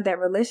in mind that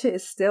Relisha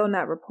is still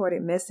not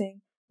reported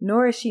missing,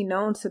 nor is she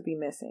known to be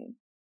missing.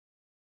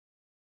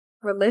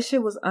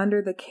 Relisha was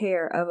under the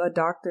care of a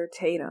Dr.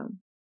 Tatum.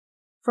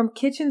 From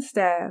kitchen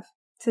staff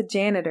to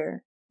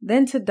janitor,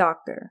 then to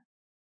doctor.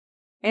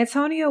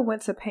 Antonio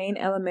went to Payne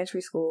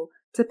Elementary School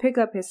to pick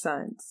up his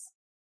sons.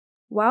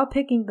 While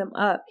picking them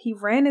up, he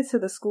ran into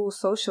the school's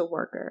social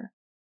worker,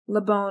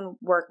 LeBone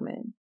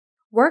Workman,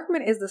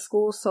 Workman is the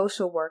school's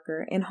social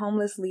worker and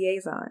homeless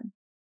liaison.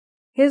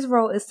 His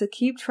role is to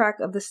keep track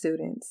of the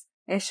students,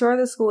 ensure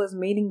the school is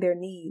meeting their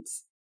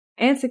needs,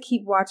 and to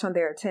keep watch on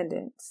their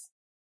attendance.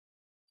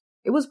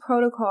 It was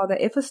protocol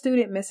that if a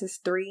student misses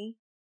 3,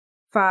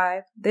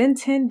 5, then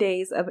 10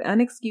 days of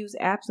unexcused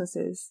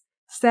absences,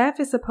 staff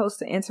is supposed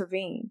to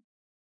intervene.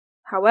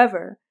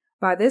 However,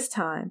 by this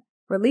time,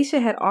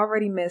 Relisha had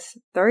already missed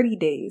 30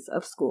 days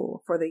of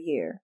school for the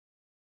year.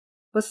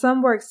 But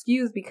some were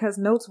excused because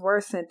notes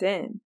were sent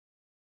in,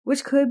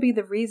 which could be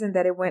the reason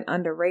that it went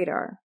under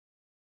radar.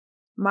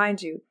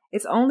 Mind you,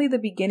 it's only the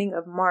beginning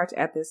of March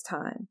at this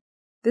time.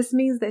 This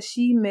means that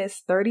she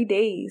missed 30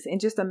 days in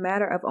just a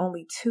matter of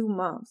only 2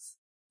 months,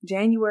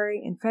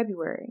 January and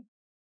February.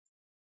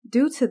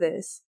 Due to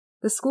this,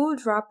 the school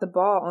dropped the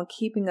ball on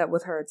keeping up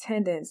with her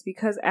attendance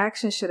because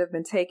action should have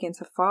been taken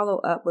to follow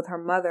up with her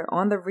mother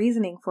on the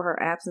reasoning for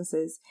her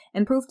absences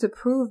and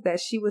prove that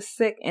she was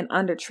sick and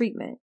under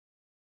treatment.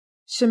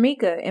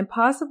 Shamika and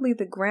possibly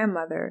the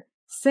grandmother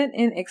sent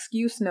in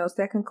excuse notes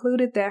that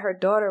concluded that her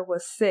daughter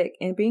was sick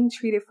and being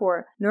treated for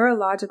a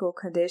neurological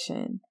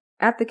condition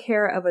at the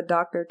care of a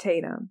Dr.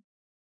 Tatum,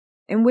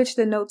 in which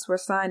the notes were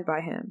signed by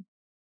him.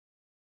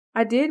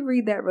 I did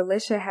read that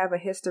Relisha have a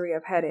history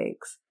of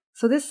headaches,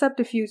 so this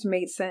subterfuge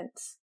made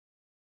sense.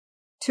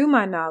 To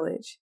my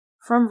knowledge,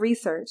 from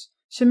research,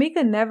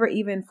 Shamika never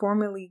even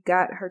formally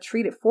got her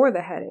treated for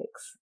the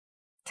headaches.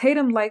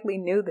 Tatum likely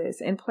knew this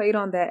and played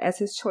on that as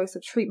his choice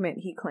of treatment,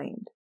 he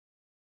claimed.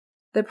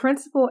 The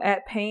principal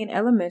at Payne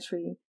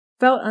Elementary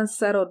felt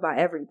unsettled by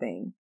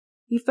everything.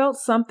 He felt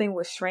something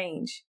was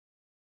strange.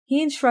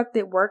 He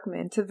instructed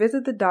workmen to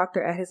visit the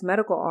doctor at his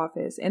medical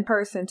office in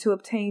person to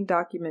obtain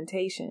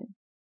documentation.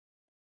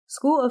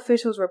 School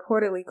officials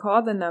reportedly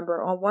called the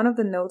number on one of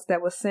the notes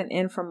that was sent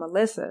in from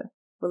Melissa,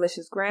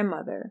 Relisha's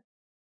grandmother,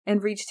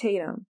 and reached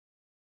Tatum,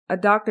 a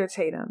Dr.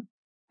 Tatum,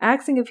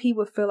 asking if he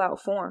would fill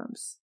out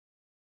forms.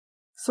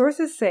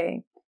 Sources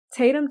say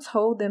Tatum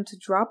told them to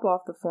drop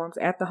off the forms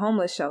at the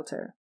homeless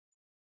shelter.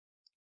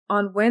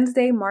 On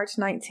Wednesday, March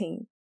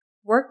 19th,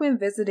 workmen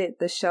visited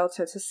the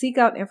shelter to seek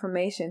out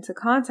information to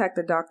contact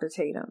the Dr.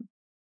 Tatum.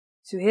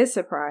 To his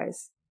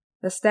surprise,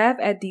 the staff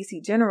at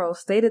DC General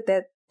stated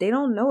that they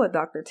don't know a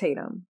Dr.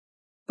 Tatum,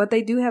 but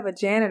they do have a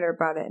janitor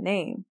by that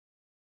name.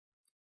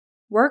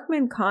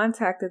 Workman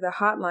contacted the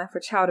hotline for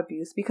child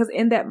abuse because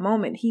in that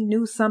moment he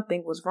knew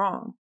something was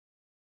wrong.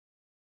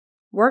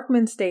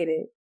 Workman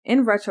stated,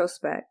 in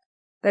retrospect,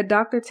 that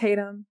Dr.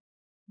 Tatum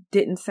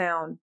didn't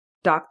sound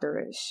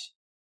doctorish.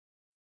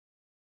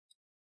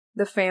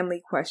 The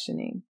family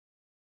questioning.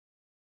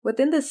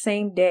 Within the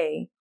same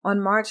day, on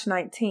March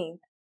 19th,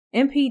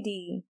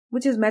 MPD,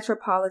 which is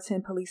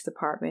Metropolitan Police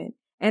Department,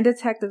 and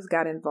detectives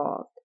got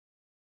involved.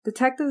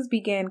 Detectives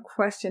began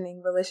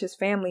questioning Relisha's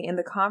family in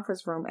the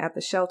conference room at the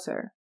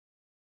shelter.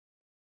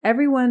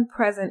 Everyone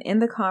present in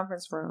the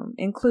conference room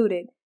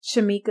included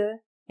Shamika,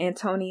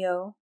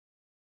 Antonio,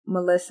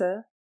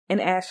 Melissa,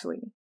 and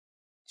Ashley,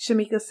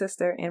 Shamika's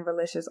sister and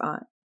Relisha's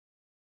aunt.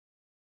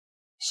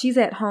 She's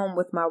at home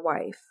with my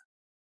wife.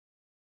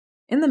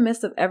 In the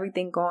midst of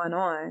everything going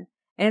on,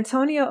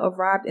 Antonio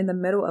arrived in the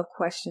middle of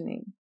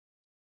questioning.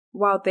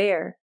 While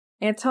there,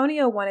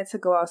 Antonio wanted to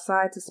go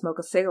outside to smoke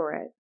a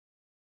cigarette.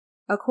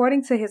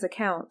 According to his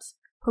accounts,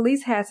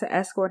 police had to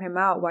escort him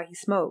out while he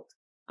smoked,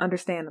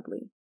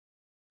 understandably.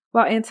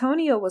 While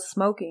Antonio was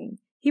smoking,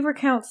 he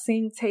recounts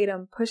seeing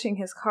Tatum pushing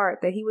his cart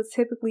that he would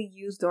typically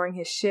use during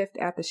his shift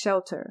at the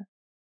shelter.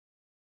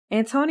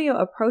 Antonio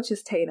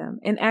approaches Tatum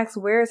and asks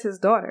where is his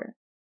daughter.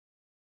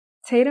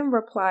 Tatum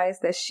replies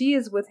that she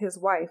is with his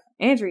wife,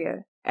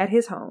 Andrea, at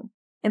his home,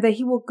 and that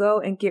he will go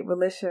and get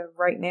Relisha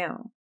right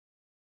now.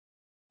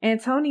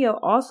 Antonio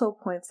also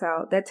points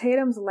out that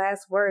Tatum's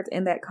last words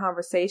in that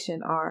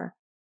conversation are,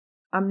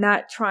 "I'm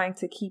not trying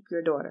to keep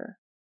your daughter."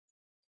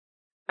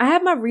 I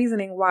have my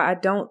reasoning why I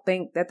don't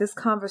think that this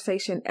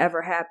conversation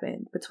ever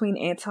happened between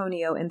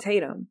Antonio and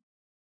Tatum.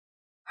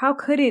 How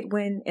could it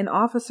when an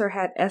officer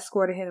had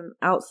escorted him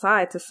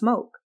outside to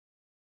smoke?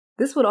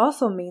 This would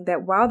also mean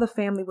that while the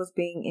family was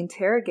being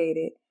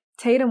interrogated,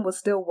 Tatum was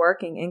still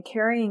working and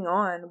carrying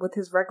on with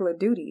his regular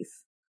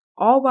duties,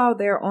 all while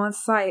they're on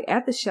site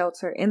at the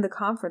shelter in the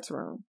conference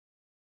room.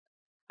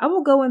 I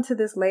will go into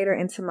this later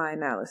into my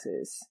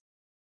analysis.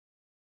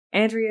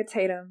 Andrea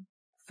Tatum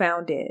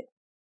found dead.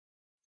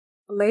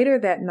 Later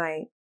that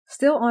night,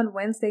 still on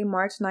Wednesday,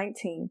 March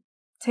 19th,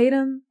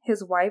 Tatum,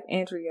 his wife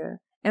Andrea,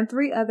 and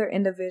 3 other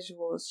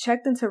individuals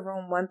checked into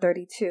room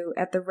 132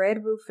 at the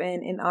Red Roof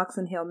Inn in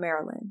Oxon Hill,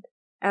 Maryland,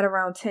 at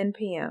around 10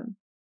 p.m.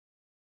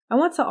 I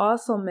want to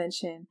also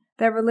mention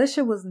that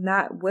Relisha was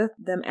not with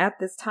them at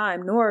this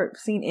time nor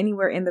seen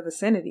anywhere in the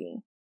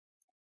vicinity.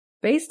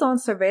 Based on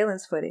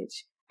surveillance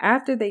footage,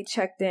 after they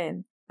checked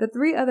in, the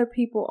 3 other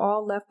people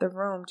all left the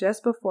room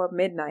just before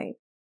midnight,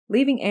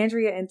 leaving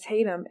Andrea and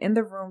Tatum in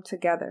the room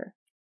together.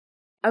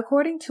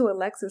 According to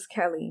Alexis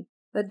Kelly,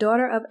 the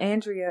daughter of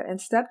Andrea and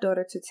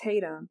stepdaughter to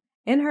Tatum,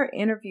 in her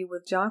interview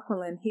with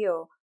Jonquilyn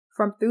Hill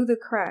from Through the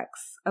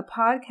Cracks, a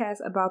podcast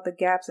about the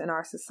gaps in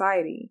our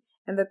society,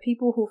 and the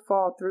people who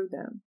fall through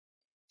them.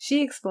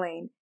 She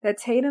explained that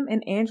Tatum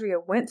and Andrea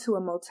went to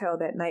a motel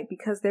that night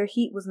because their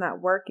heat was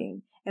not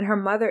working, and her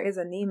mother is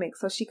anemic,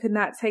 so she could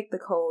not take the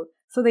cold,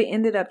 so they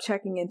ended up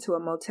checking into a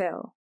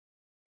motel.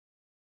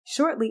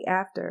 Shortly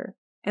after,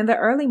 in the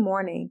early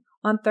morning,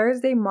 on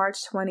Thursday, March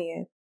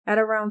 20th, at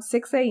around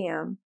 6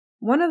 a.m.,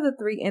 one of the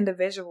three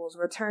individuals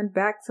returned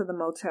back to the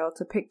motel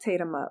to pick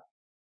Tatum up.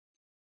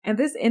 And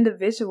this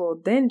individual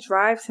then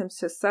drives him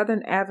to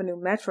Southern Avenue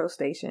Metro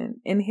Station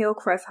in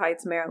Hillcrest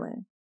Heights,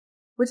 Maryland,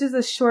 which is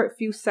a short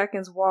few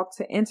seconds walk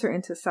to enter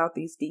into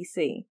Southeast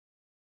D.C.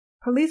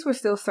 Police were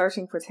still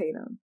searching for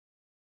Tatum.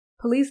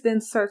 Police then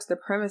searched the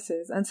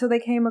premises until they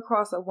came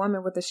across a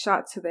woman with a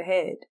shot to the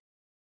head.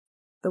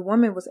 The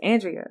woman was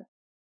Andrea,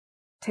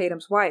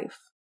 Tatum's wife.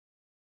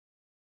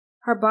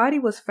 Her body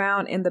was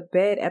found in the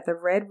bed at the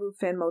Red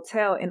Roof Inn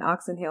Motel in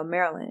Oxon Hill,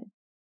 Maryland,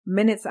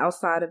 minutes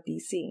outside of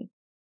D.C.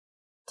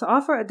 To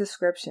offer a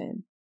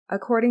description,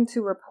 according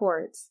to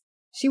reports,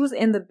 she was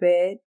in the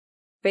bed,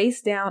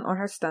 face down on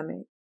her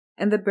stomach,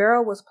 and the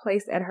barrel was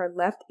placed at her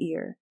left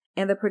ear,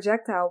 and the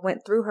projectile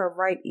went through her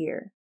right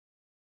ear.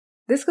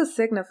 This could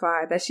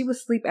signify that she was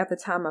asleep at the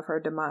time of her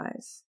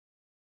demise.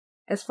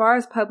 As far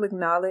as public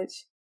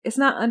knowledge, it's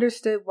not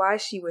understood why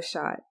she was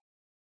shot.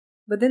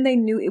 But then they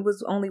knew it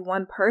was only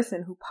one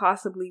person who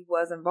possibly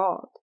was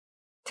involved.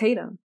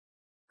 Tatum.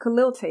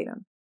 Khalil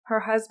Tatum,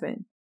 her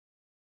husband,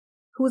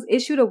 who was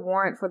issued a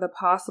warrant for the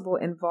possible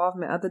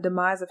involvement of the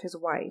demise of his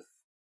wife.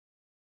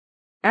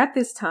 At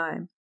this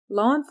time,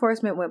 law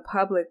enforcement went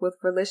public with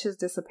Relisha's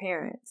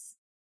disappearance.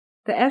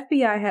 The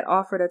FBI had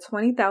offered a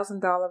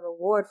 $20,000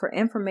 reward for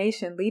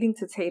information leading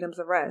to Tatum's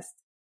arrest,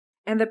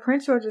 and the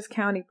Prince George's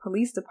County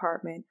Police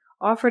Department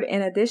offered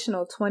an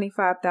additional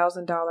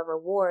 $25,000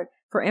 reward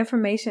for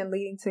information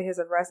leading to his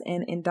arrest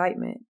and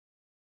indictment,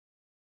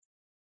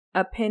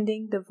 a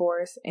pending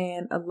divorce,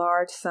 and a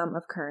large sum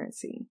of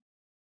currency.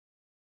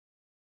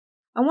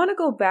 I want to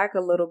go back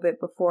a little bit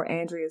before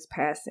Andrea's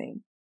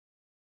passing.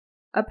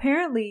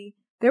 Apparently,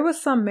 there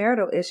was some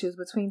marital issues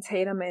between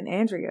Tatum and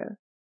Andrea.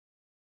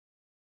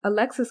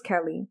 Alexis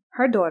Kelly,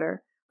 her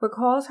daughter,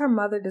 recalls her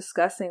mother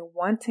discussing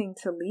wanting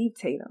to leave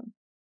Tatum.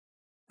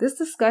 This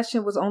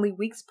discussion was only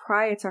weeks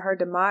prior to her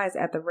demise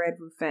at the Red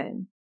Roof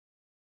Inn.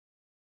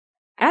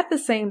 At the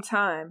same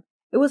time,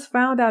 it was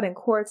found out in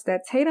courts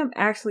that Tatum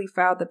actually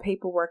filed the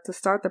paperwork to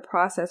start the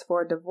process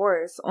for a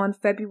divorce on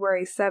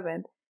February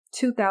 7th,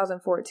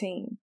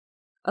 2014,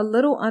 a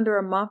little under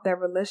a month that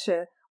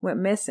Relisha went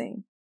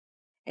missing.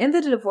 In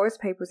the divorce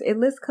papers, it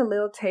lists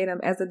Khalil Tatum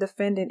as the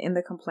defendant in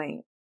the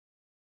complaint.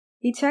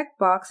 He checked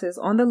boxes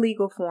on the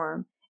legal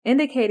form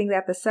indicating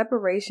that the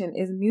separation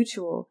is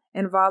mutual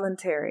and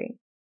voluntary,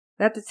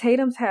 that the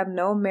Tatums have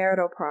no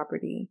marital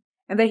property,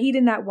 and that he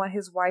did not want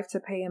his wife to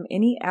pay him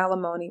any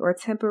alimony or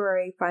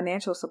temporary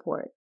financial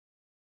support.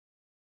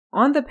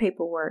 On the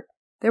paperwork,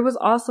 there was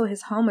also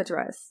his home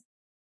address.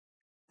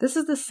 This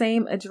is the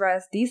same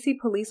address D.C.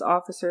 police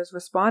officers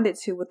responded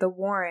to with the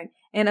warrant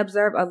and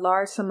observed a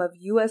large sum of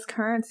U.S.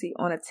 currency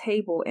on a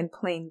table in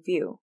plain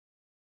view.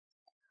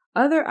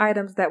 Other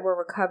items that were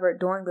recovered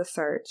during the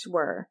search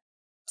were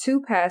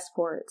 2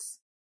 passports,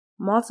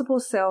 multiple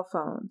cell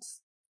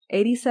phones,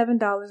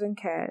 $87 in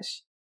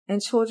cash,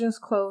 and children's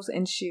clothes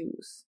and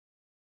shoes.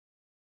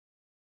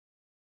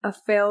 A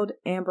failed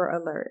Amber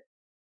Alert.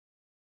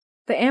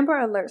 The Amber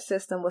Alert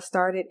system was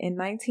started in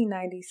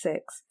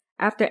 1996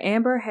 after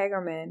Amber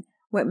Hagerman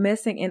went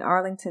missing in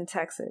Arlington,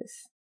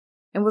 Texas,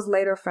 and was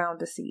later found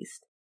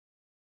deceased.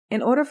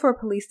 In order for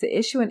police to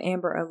issue an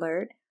Amber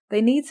Alert,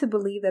 they need to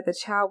believe that the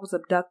child was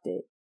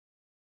abducted.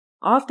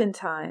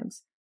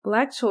 Oftentimes,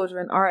 Black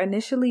children are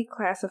initially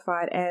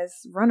classified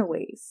as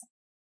runaways,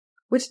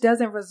 which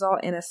doesn't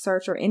result in a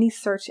search or any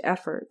search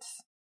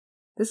efforts.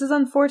 This is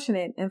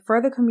unfortunate and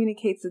further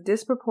communicates the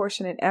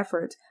disproportionate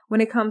effort when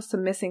it comes to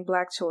missing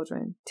Black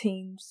children,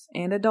 teens,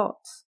 and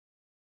adults.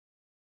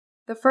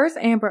 The first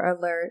Amber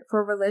Alert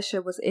for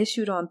Relisha was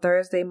issued on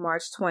Thursday,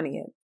 March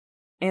 20th,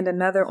 and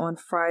another on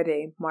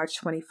Friday,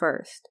 March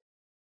 21st.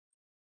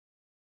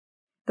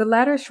 The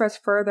latter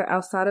stretched further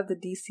outside of the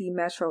D.C.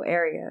 metro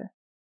area.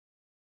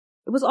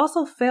 It was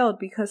also failed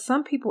because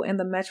some people in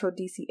the metro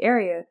D.C.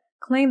 area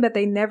claimed that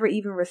they never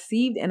even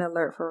received an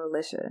alert for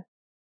Relisha.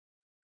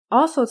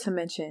 Also to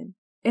mention,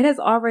 it has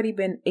already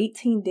been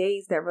 18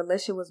 days that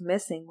Relisha was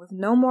missing with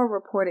no more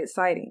reported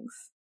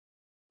sightings.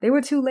 They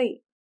were too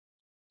late.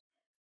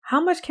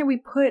 How much can we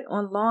put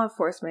on law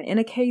enforcement in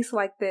a case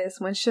like this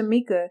when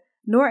Shamika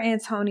nor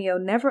Antonio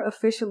never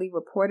officially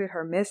reported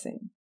her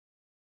missing?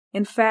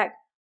 In fact,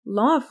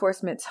 law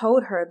enforcement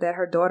told her that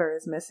her daughter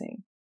is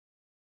missing.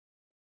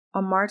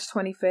 On March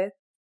 25th,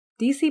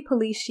 D.C.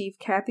 Police Chief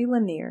Kathy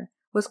Lanier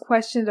was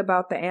questioned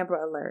about the Amber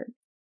Alert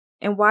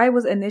and why it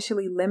was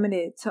initially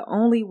limited to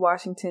only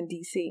Washington,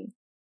 D.C.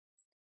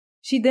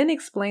 She then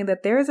explained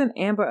that there is an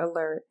Amber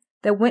Alert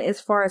that went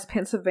as far as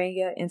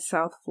Pennsylvania and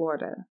South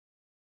Florida.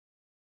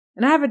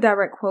 And I have a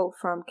direct quote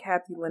from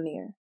Kathy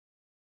Lanier.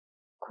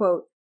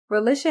 Quote,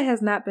 Relisha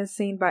has not been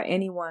seen by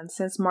anyone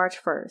since March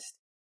 1st.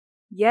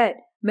 Yet,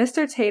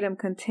 Mr. Tatum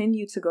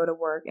continued to go to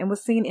work and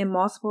was seen in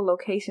multiple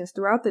locations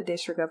throughout the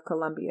District of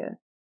Columbia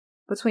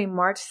between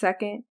March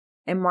 2nd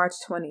and March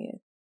 20th.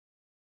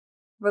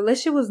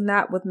 Relisha was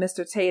not with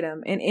Mr.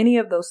 Tatum in any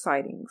of those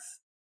sightings.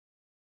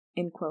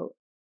 End quote.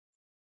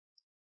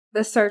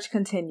 The search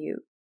continued.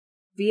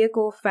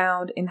 Vehicle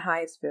found in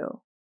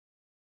Hyattsville.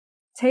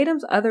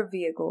 Tatum's other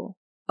vehicle,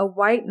 a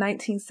white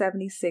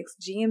 1976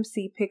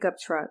 GMC pickup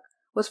truck,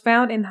 was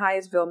found in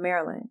Hyattsville,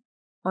 Maryland,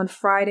 on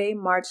Friday,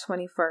 March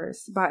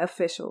 21st, by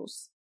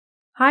officials.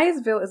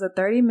 Hyattsville is a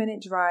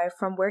 30-minute drive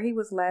from where he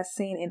was last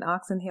seen in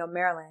Oxon Hill,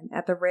 Maryland,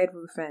 at the Red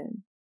Roof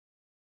Inn.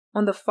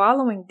 On the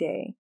following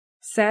day,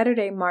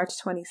 Saturday, March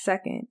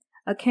 22nd,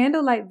 a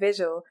candlelight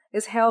vigil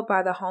is held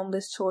by the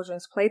Homeless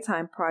Children's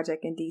Playtime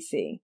Project in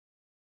D.C.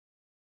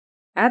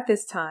 At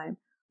this time,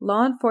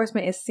 law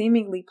enforcement is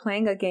seemingly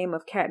playing a game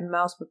of cat and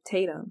mouse with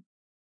Tatum.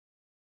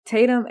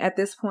 Tatum, at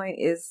this point,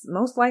 is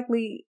most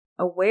likely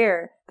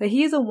aware that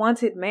he is a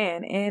wanted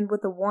man and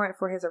with a warrant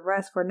for his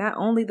arrest for not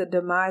only the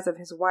demise of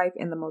his wife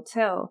in the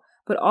motel,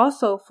 but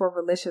also for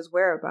Relisha's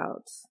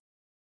whereabouts.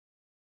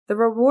 The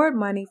reward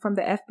money from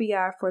the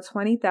FBI for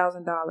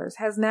 $20,000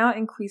 has now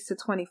increased to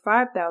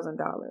 $25,000.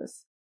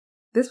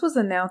 This was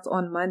announced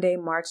on Monday,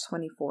 March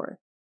 24th.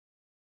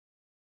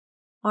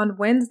 On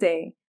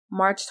Wednesday,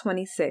 March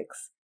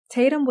 26th,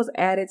 Tatum was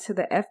added to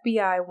the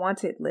FBI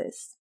wanted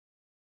list.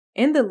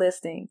 In the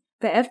listing,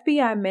 the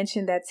FBI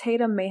mentioned that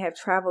Tatum may have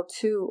traveled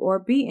to or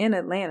be in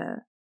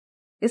Atlanta.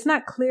 It's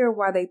not clear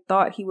why they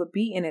thought he would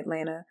be in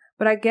Atlanta,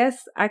 but I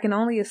guess I can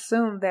only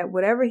assume that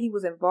whatever he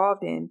was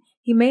involved in,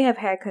 he may have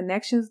had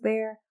connections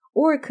there,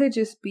 or it could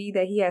just be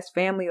that he has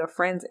family or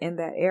friends in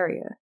that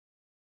area.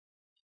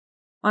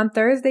 On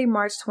Thursday,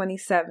 March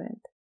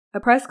 27th, a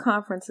press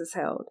conference is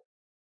held.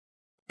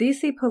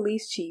 D.C.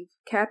 Police Chief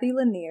Kathy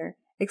Lanier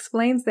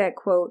explains that,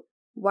 quote,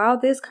 while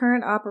this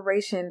current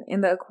operation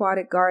in the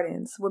aquatic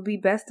gardens would be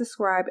best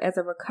described as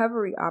a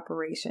recovery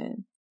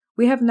operation,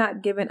 we have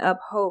not given up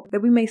hope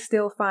that we may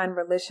still find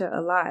Relisha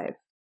alive,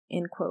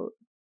 end quote.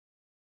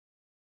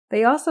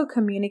 They also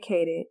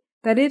communicated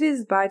that it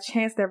is by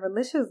chance that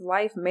Relisha's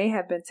life may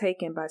have been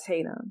taken by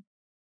Tatum.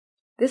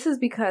 This is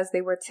because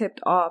they were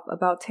tipped off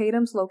about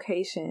Tatum's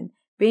location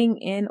being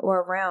in or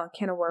around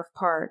Kenilworth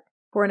Park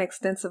for an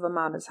extensive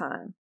amount of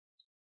time.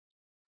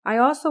 I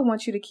also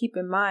want you to keep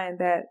in mind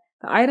that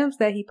the items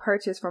that he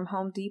purchased from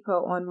Home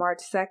Depot on March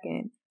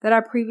 2nd that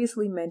I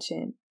previously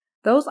mentioned,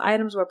 those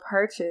items were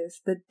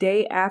purchased the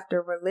day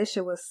after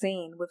Relisha was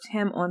seen with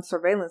him on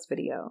surveillance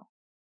video.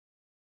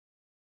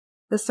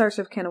 The search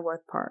of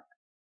Kenilworth Park.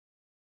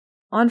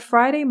 On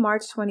Friday,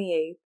 March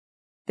 28th,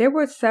 there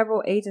were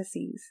several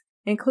agencies,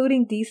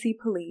 including D.C.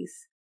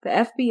 Police, the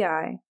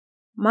FBI,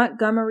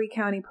 Montgomery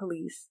County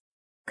Police,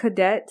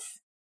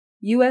 cadets,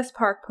 U.S.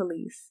 Park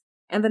Police,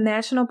 and the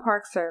National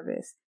Park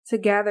Service to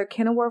gather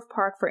Kenilworth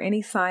Park for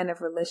any sign of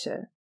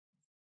Relisha.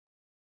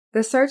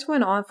 The search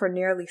went on for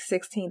nearly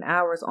 16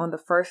 hours on the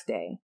first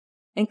day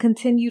and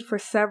continued for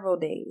several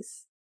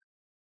days.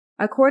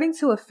 According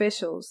to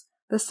officials,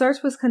 the search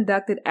was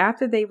conducted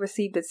after they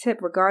received a tip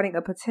regarding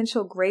a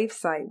potential grave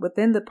site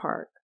within the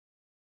park.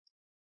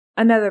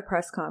 Another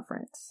press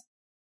conference.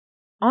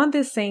 On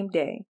this same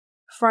day,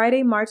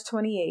 Friday, March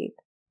 28th,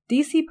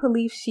 D.C.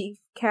 Police Chief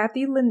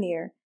Kathy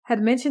Lanier had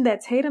mentioned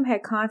that Tatum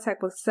had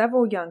contact with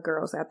several young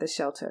girls at the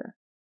shelter.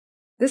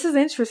 This is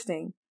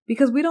interesting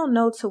because we don't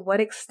know to what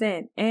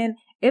extent and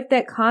if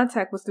that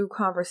contact was through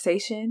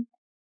conversation,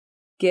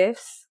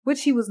 gifts,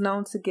 which he was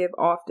known to give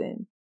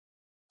often,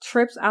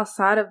 trips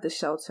outside of the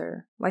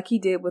shelter, like he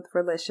did with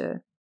Relisha,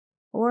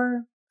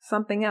 or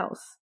something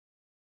else.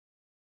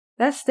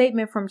 That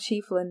statement from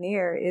Chief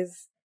Lanier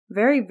is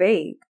very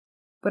vague,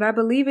 but I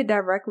believe it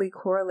directly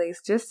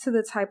correlates just to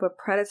the type of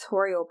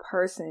predatory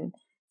person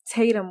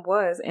Tatum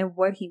was and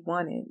what he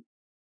wanted.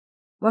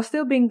 While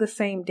still being the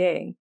same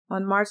day,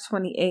 on March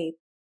 28th,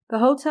 the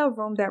hotel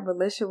room that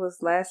Relisha was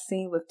last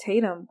seen with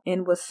Tatum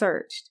in was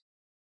searched,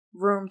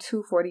 room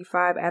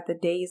 245 at the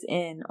Days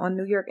Inn on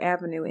New York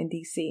Avenue in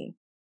D.C.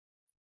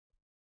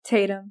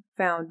 Tatum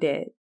found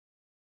dead.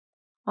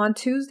 On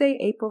Tuesday,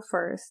 April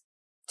 1st,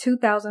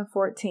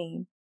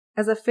 2014,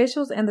 as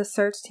officials and the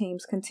search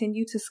teams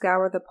continued to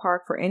scour the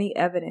park for any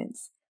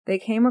evidence, they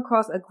came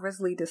across a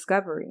grisly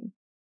discovery.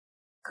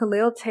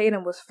 Khalil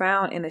Tatum was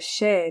found in a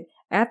shed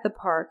at the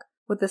park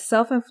with a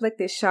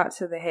self-inflicted shot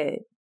to the head.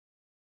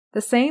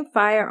 The same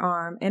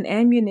firearm and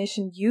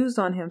ammunition used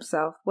on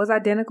himself was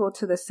identical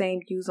to the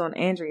same used on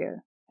Andrea,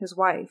 his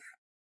wife.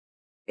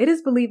 It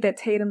is believed that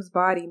Tatum's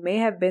body may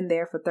have been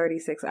there for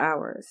 36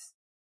 hours.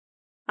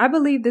 I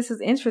believe this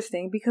is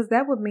interesting because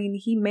that would mean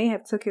he may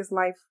have took his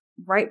life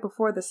right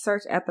before the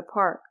search at the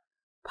park,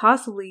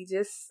 possibly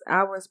just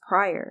hours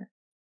prior.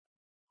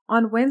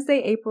 On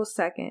Wednesday, April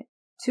 2nd,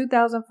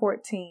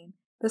 2014,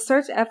 the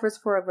search efforts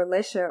for a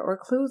Relisha or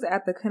clues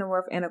at the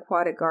Kenilworth and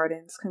Aquatic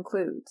Gardens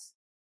concludes.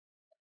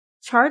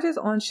 Charges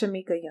on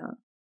Shamika Young.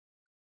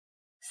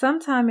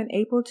 Sometime in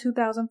April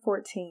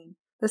 2014,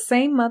 the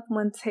same month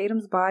when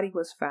Tatum's body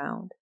was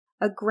found,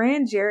 a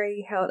grand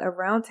jury held a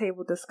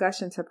roundtable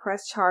discussion to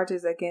press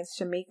charges against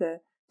Shamika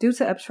due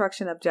to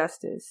obstruction of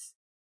justice.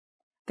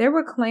 There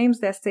were claims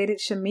that stated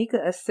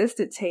Shamika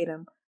assisted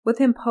Tatum with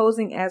him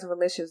posing as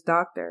Relisha's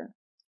doctor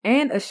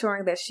and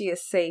assuring that she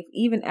is safe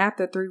even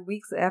after 3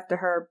 weeks after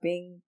her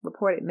being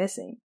reported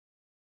missing.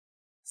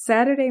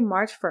 Saturday,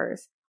 March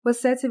 1st, was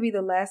said to be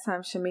the last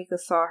time Shamika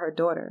saw her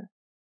daughter.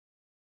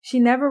 She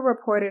never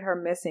reported her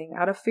missing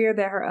out of fear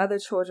that her other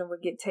children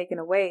would get taken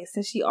away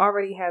since she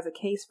already has a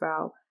case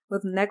file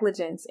with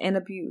negligence and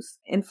abuse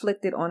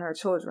inflicted on her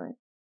children.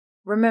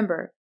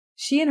 Remember,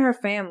 she and her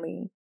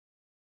family,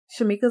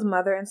 Shamika's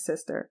mother and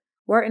sister,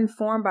 were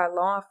informed by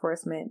law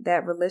enforcement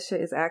that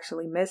Relisha is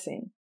actually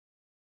missing.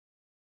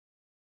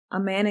 A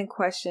man in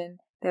question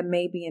that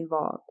may be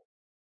involved.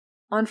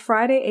 On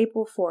Friday,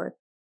 April 4th,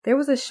 there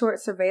was a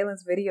short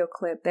surveillance video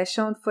clip that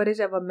showed footage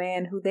of a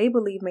man who they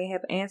believe may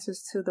have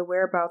answers to the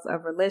whereabouts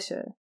of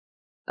Relisha.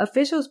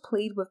 Officials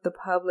plead with the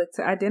public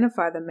to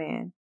identify the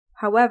man.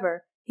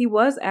 However, he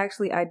was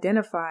actually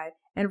identified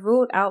and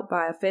ruled out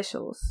by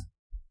officials.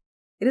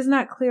 It is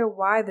not clear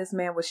why this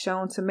man was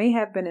shown to may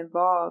have been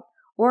involved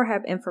or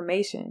have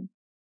information,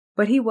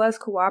 but he was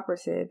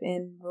cooperative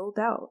and ruled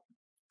out.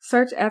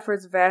 Search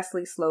efforts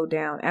vastly slowed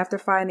down after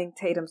finding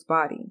Tatum's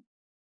body.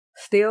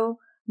 Still,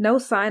 no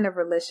sign of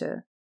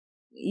Relisha,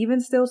 even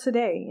still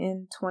today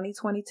in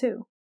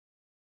 2022.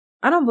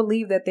 I don't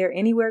believe that they're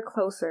anywhere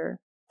closer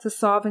to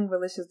solving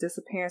Relisha's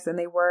disappearance than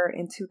they were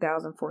in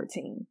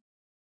 2014.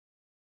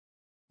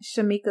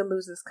 Shamika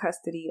loses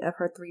custody of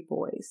her 3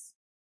 boys.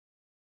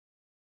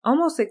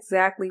 Almost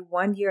exactly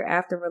 1 year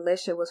after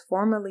Relisha was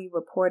formally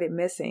reported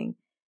missing,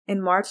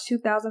 in March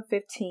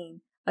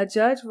 2015, a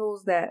judge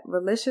rules that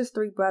Relisha's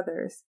 3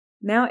 brothers,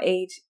 now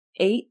aged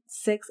 8,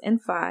 6,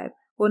 and 5,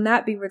 will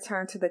not be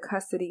returned to the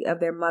custody of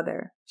their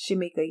mother,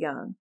 Shamika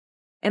Young,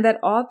 and that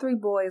all 3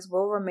 boys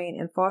will remain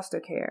in foster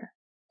care.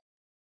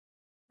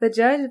 The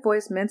judge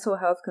voiced mental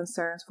health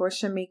concerns for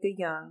Shamika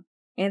Young,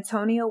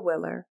 Antonio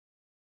Willer,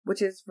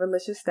 which is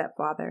Relisha's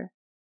stepfather,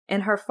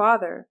 and her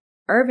father,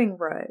 Irving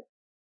Rudd.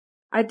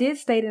 I did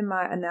state in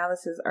my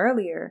analysis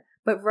earlier,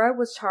 but Rudd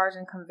was charged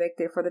and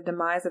convicted for the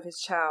demise of his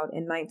child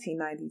in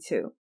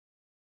 1992.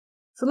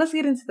 So let's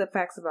get into the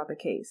facts about the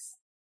case.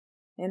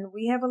 And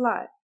we have a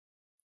lot.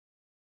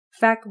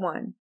 Fact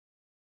 1.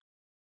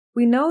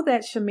 We know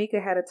that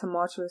Shamika had a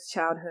tumultuous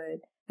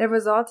childhood that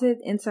resulted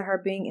into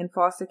her being in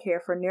foster care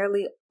for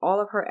nearly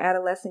all of her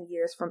adolescent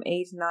years from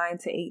age 9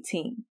 to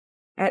 18.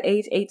 At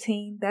age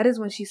 18, that is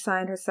when she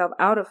signed herself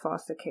out of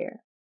foster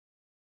care.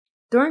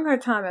 During her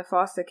time in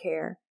foster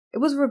care, it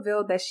was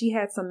revealed that she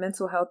had some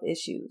mental health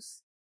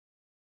issues.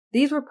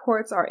 These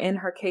reports are in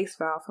her case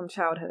file from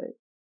childhood.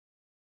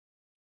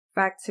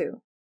 Fact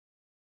 2.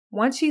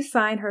 Once she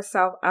signed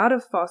herself out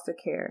of foster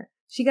care,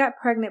 she got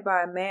pregnant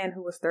by a man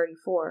who was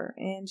 34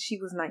 and she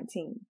was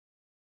 19.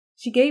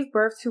 She gave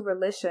birth to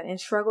Relisha and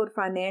struggled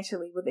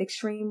financially with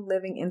extreme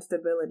living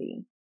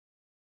instability.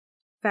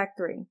 Fact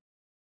 3.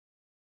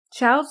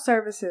 Child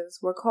services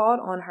were called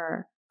on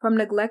her from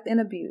neglect and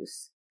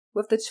abuse,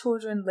 with the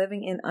children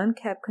living in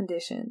unkept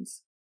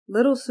conditions,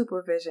 little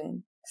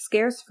supervision,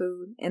 scarce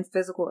food, and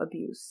physical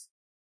abuse.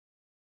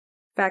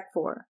 Fact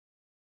 4.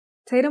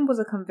 Tatum was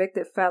a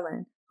convicted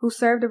felon who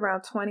served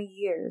around 20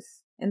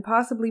 years, and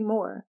possibly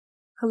more,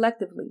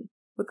 collectively,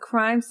 with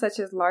crimes such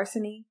as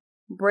larceny,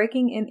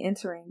 breaking and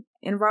entering,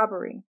 and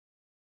robbery.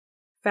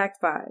 Fact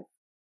 5.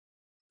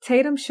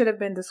 Tatum should have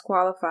been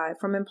disqualified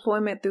from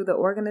employment through the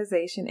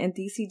organization and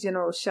DC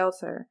General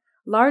Shelter,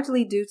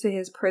 largely due to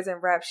his prison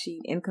rap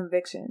sheet and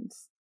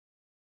convictions.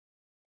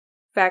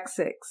 Fact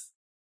 6.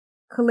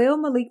 Khalil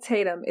Malik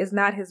Tatum is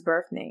not his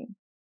birth name.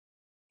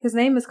 His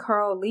name is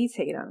Carl Lee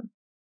Tatum.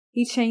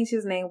 He changed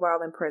his name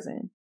while in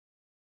prison.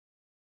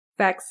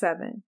 Fact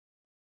 7.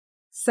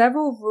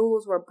 Several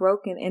rules were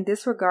broken and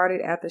disregarded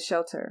at the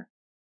shelter,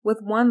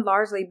 with one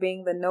largely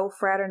being the no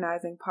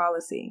fraternizing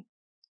policy.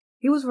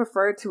 He was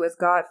referred to as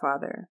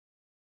Godfather.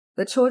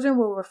 The children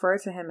will refer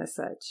to him as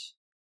such.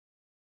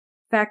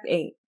 Fact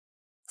 8.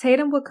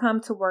 Tatum would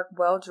come to work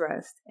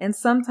well-dressed and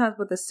sometimes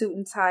with a suit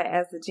and tie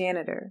as the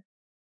janitor.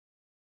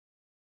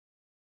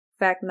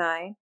 Fact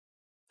 9.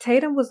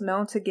 Tatum was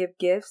known to give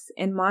gifts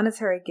and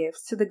monetary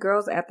gifts to the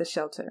girls at the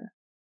shelter.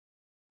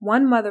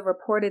 One mother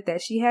reported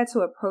that she had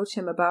to approach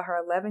him about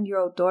her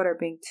 11-year-old daughter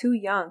being too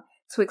young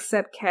to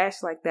accept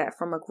cash like that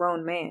from a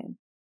grown man.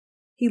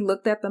 He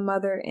looked at the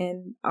mother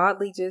and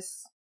oddly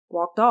just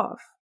walked off.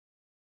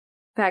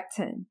 Fact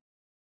 10.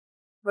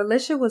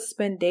 Relisha would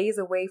spend days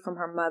away from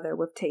her mother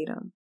with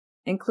Tatum,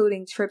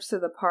 including trips to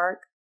the park,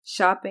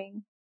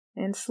 shopping,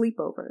 and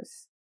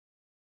sleepovers.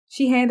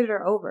 She handed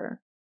her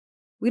over.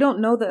 We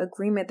don't know the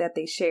agreement that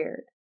they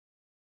shared.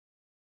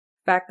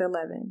 Fact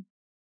 11.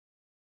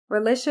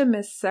 Relisha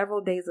missed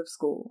several days of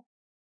school,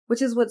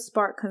 which is what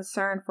sparked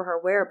concern for her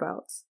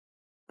whereabouts.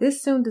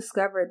 This soon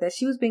discovered that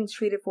she was being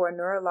treated for a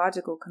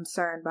neurological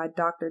concern by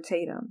Dr.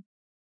 Tatum.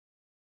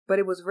 But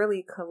it was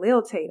really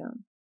Khalil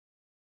Tatum,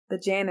 the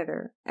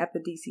janitor at the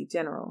DC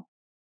General.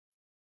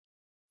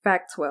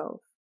 Fact 12.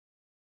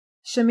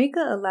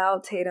 Shamika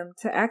allowed Tatum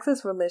to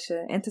access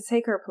Relisha and to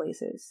take her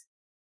places.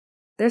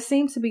 There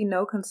seemed to be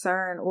no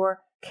concern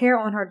or care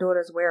on her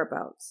daughter's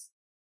whereabouts.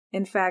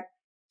 In fact,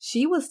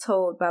 she was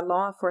told by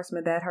law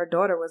enforcement that her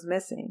daughter was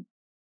missing.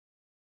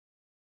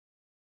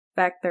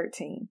 Fact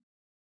 13.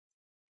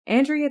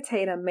 Andrea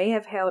Tatum may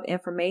have held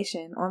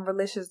information on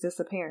Relisha's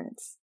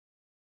disappearance.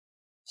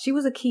 She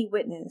was a key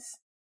witness,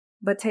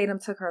 but Tatum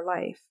took her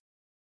life,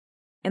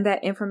 and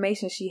that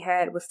information she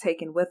had was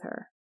taken with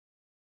her.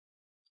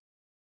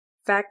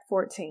 Fact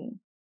 14.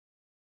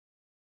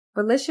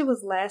 Relisha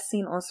was last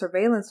seen on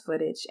surveillance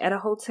footage at a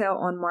hotel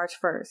on March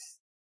 1st.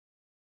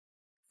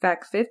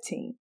 Fact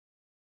 15.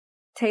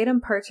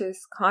 Tatum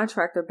purchased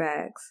contractor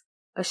bags,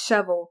 a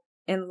shovel,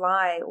 and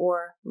lye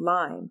or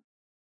lime.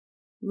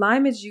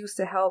 Lime is used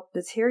to help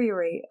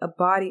deteriorate a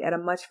body at a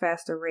much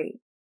faster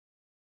rate.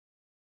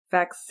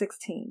 Fact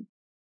 16.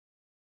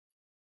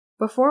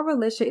 Before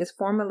Relisha is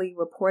formally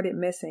reported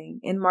missing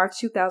in March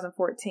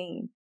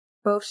 2014,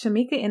 both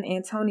Shamika and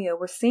Antonio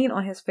were seen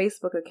on his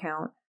Facebook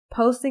account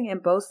posting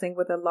and boasting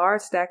with a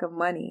large stack of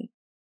money,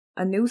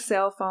 a new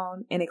cell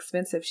phone, and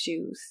expensive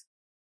shoes.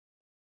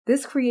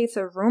 This creates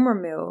a rumor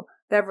mill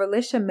that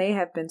Relisha may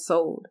have been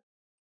sold.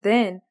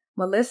 Then,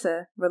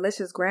 Melissa,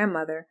 Relisha's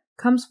grandmother,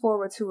 comes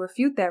forward to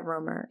refute that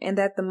rumor and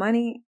that the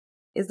money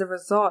is the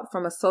result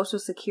from a Social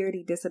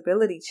Security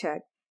disability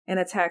check and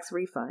a tax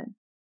refund.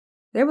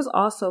 There was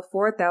also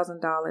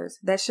 $4,000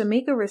 that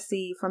Shamika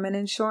received from an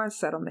insurance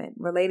settlement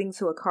relating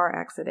to a car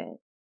accident.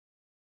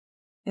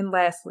 And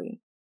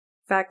lastly,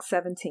 Fact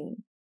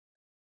 17.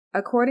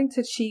 According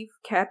to Chief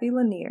Kathy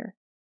Lanier,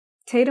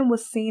 Tatum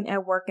was seen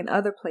at work in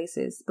other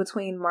places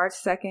between March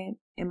 2nd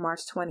and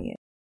March 20th.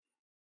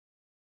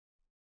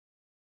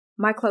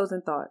 My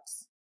closing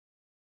thoughts.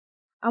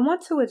 I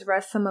want to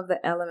address some of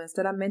the elements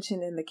that I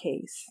mentioned in the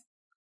case.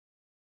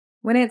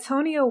 When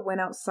Antonio went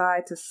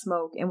outside to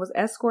smoke and was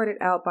escorted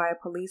out by a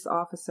police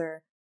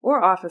officer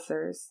or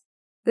officers,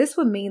 this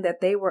would mean that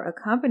they were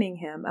accompanying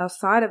him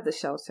outside of the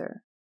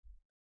shelter.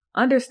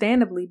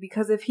 Understandably,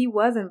 because if he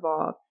was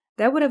involved,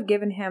 that would have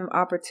given him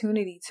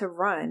opportunity to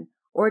run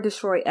or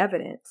destroy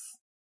evidence.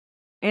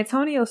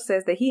 Antonio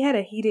says that he had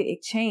a heated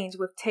exchange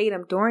with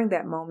Tatum during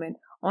that moment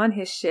on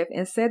his shift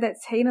and said that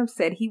Tatum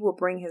said he will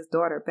bring his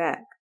daughter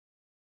back.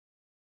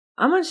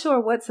 I'm unsure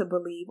what to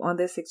believe on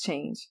this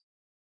exchange.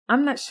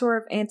 I'm not sure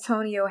if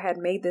Antonio had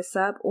made this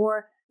up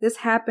or this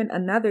happened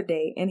another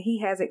day and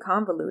he has it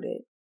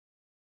convoluted.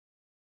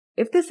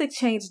 If this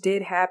exchange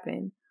did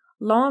happen,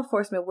 law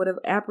enforcement would have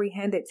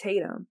apprehended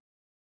Tatum.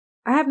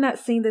 I have not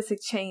seen this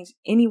exchange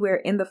anywhere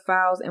in the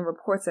files and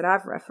reports that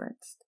I've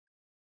referenced.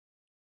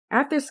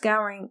 After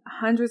scouring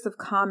hundreds of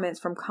comments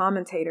from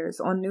commentators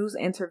on news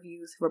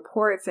interviews,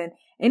 reports, and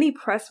any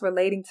press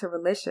relating to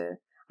Relisha,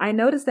 I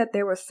noticed that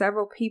there were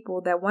several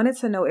people that wanted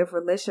to know if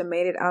Relisha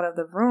made it out of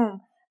the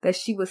room that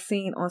she was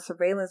seen on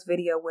surveillance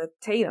video with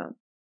Tatum.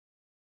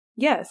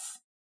 Yes,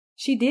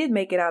 she did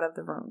make it out of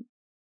the room.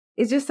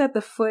 It's just that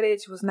the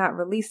footage was not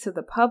released to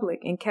the public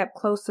and kept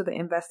close to the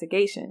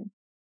investigation.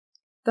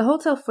 The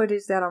hotel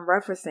footage that I'm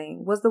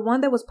referencing was the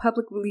one that was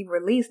publicly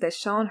released that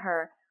shown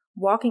her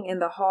walking in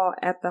the hall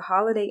at the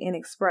Holiday Inn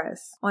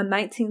Express on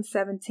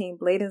 1917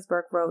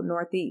 Bladensburg Road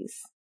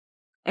Northeast,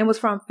 and was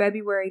from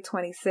February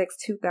 26,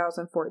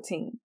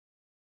 2014.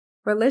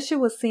 Relisha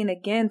was seen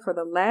again for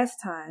the last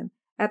time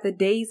at the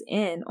Days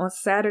Inn on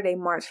Saturday,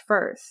 March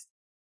 1st.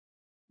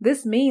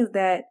 This means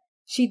that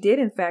she did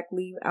in fact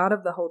leave out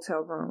of the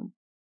hotel room,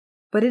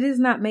 but it is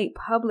not made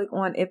public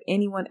on if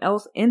anyone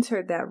else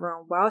entered that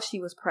room while she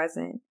was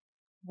present,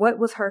 what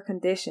was her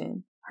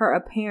condition, her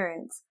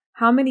appearance,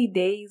 how many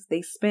days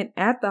they spent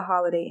at the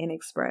Holiday Inn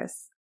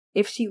Express,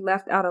 if she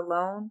left out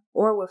alone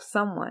or with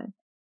someone,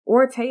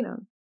 or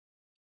Tatum,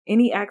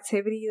 any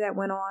activity that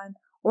went on,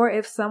 or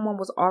if someone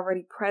was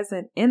already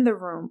present in the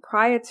room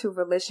prior to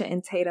Relisha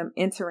and Tatum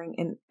entering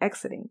and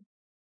exiting.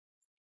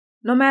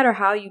 No matter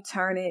how you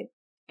turn it,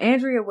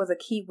 Andrea was a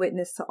key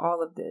witness to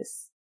all of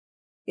this.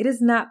 It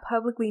is not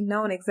publicly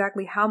known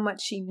exactly how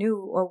much she knew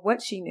or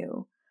what she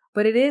knew,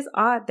 but it is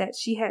odd that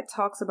she had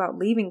talks about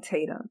leaving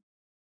Tatum,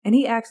 and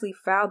he actually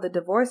filed the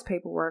divorce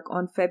paperwork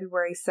on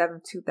February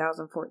 7,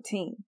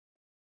 2014.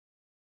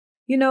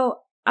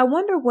 I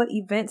wonder what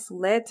events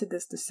led to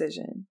this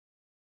decision.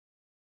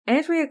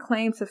 Andrea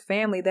claimed to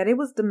family that it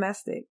was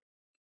domestic,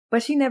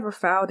 but she never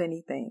filed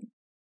anything.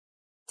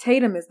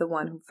 Tatum is the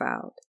one who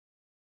filed.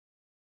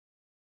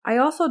 I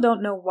also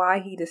don't know why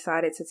he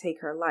decided to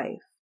take her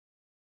life.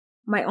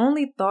 My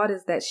only thought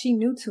is that she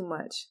knew too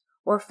much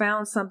or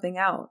found something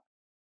out.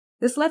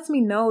 This lets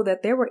me know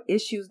that there were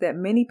issues that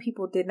many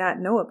people did not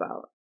know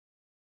about.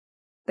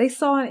 They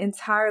saw an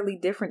entirely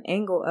different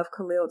angle of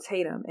Khalil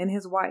Tatum and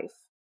his wife.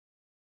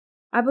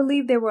 I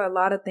believe there were a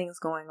lot of things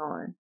going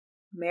on,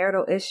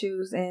 marital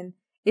issues and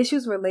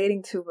issues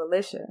relating to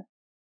Relisha.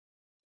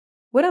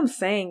 What I'm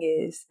saying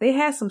is they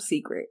had some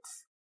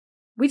secrets.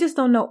 We just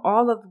don't know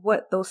all of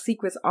what those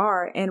secrets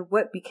are and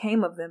what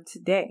became of them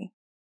today.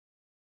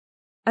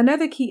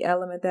 Another key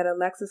element that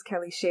Alexis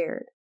Kelly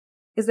shared.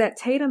 is that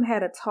Tatum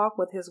had a talk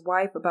with his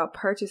wife about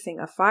purchasing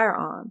a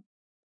firearm.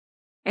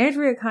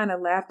 Andrea kind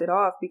of laughed it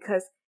off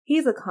because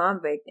he's a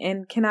convict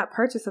and cannot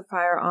purchase a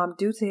firearm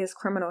due to his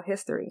criminal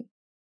history.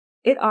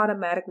 It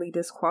automatically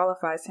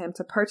disqualifies him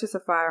to purchase a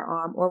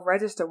firearm or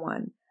register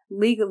one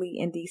legally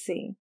in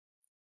D.C.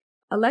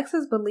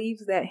 Alexis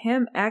believes that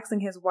him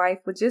asking his wife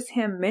was just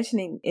him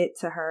mentioning it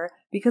to her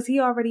because he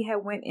already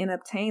had went and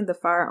obtained the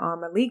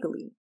firearm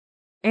illegally.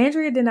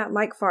 Andrea did not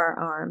like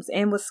firearms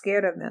and was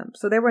scared of them,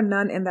 so there were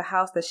none in the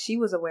house that she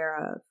was aware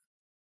of.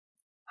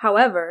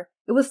 However,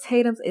 it was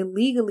Tatum's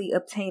illegally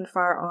obtained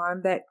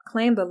firearm that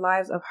claimed the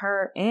lives of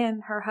her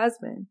and her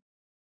husband.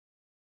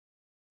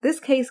 This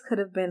case could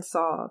have been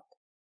solved,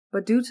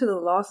 but due to the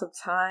loss of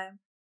time,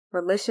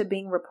 Relisha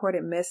being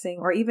reported missing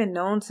or even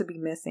known to be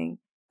missing,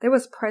 there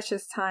was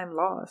precious time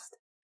lost.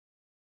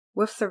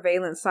 With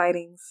surveillance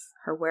sightings,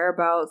 her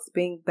whereabouts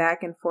being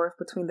back and forth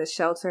between the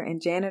shelter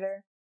and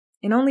Janitor,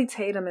 and only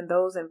Tatum and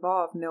those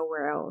involved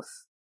nowhere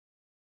else.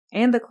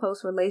 And the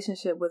close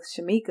relationship with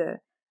Shamika,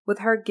 with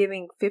her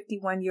giving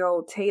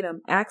 51-year-old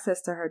Tatum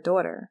access to her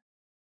daughter.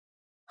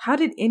 How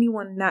did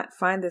anyone not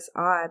find this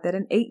odd that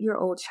an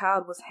 8-year-old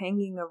child was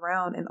hanging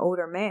around an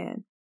older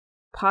man,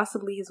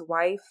 possibly his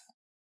wife,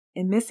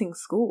 and missing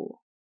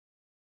school?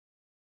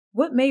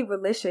 What made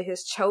Relisha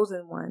his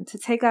chosen one to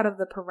take out of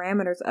the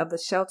parameters of the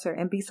shelter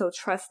and be so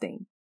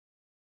trusting?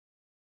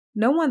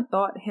 No one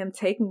thought him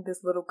taking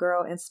this little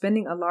girl and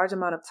spending a large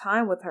amount of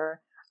time with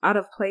her out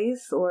of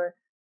place or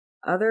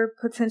other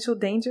potential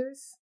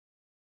dangers?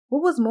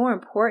 What was more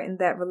important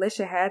that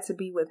Relisha had to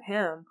be with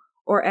him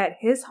or at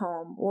his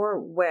home or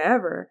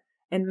wherever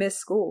and miss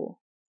school?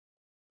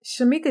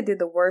 Shamika did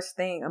the worst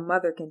thing a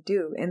mother can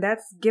do, and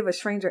that's give a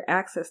stranger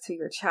access to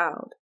your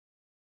child.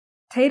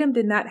 Tatum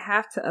did not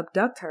have to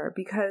abduct her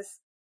because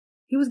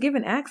he was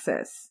given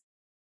access.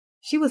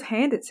 She was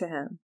handed to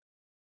him.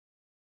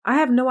 I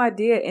have no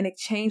idea in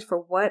exchange for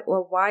what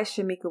or why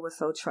Shamika was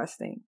so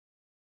trusting.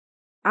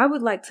 I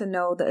would like to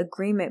know the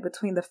agreement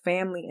between the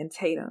family and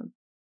Tatum.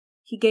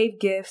 He gave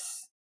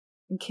gifts,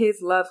 and kids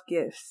love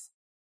gifts,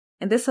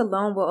 and this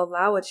alone will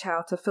allow a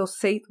child to feel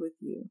safe with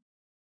you.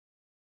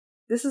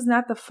 This is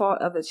not the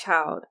fault of the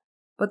child,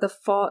 but the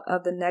fault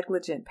of the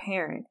negligent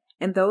parent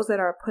and those that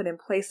are put in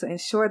place to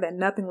ensure that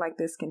nothing like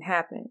this can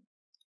happen.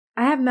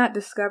 I have not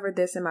discovered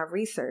this in my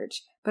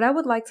research, but I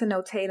would like to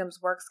know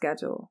Tatum's work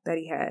schedule that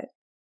he had.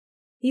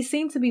 He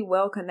seemed to be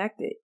well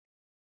connected.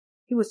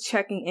 He was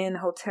checking in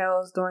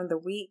hotels during the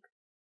week,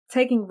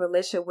 taking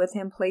Relisha with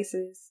him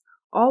places,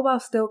 all while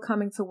still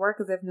coming to work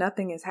as if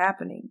nothing is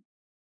happening.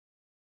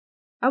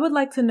 I would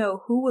like to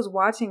know who was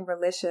watching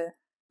Relisha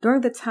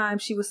during the time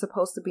she was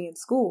supposed to be in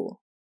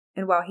school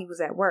and while he was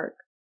at work.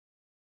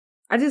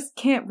 I just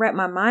can't wrap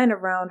my mind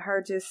around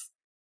her just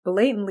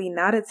blatantly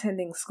not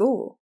attending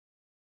school.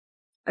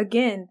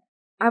 Again,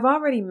 I've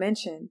already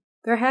mentioned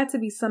there had to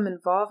be some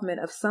involvement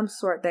of some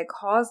sort that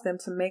caused them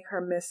to make her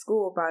miss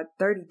school by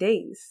 30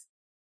 days.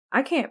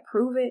 I can't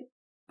prove it,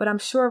 but I'm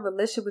sure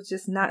Relisha was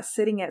just not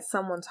sitting at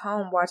someone's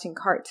home watching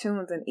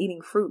cartoons and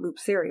eating Fruit Loop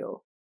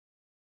cereal.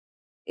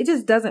 It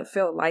just doesn't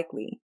feel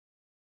likely.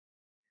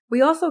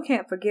 We also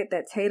can't forget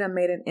that Tatum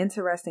made an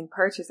interesting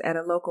purchase at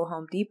a local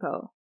Home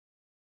Depot.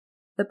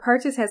 The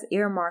purchase has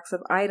earmarks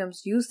of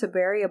items used to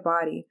bury a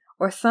body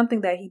or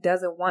something that he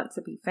doesn't want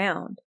to be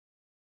found.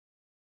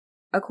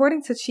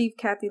 According to Chief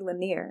Kathy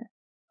Lanier,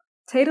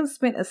 Tatum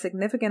spent a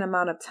significant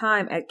amount of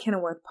time at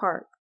Kenilworth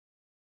Park.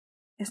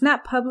 It's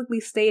not publicly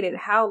stated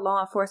how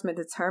law enforcement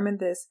determined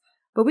this,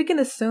 but we can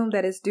assume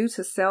that it's due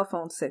to cell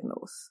phone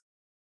signals.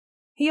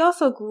 He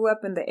also grew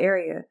up in the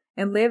area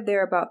and lived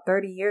there about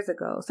 30 years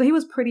ago, so he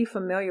was pretty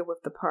familiar with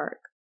the park.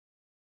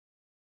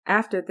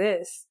 After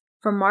this,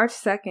 from March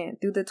 2nd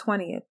through the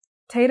 20th,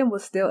 Tatum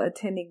was still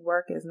attending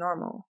work as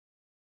normal.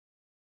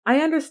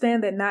 I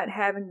understand that not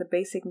having the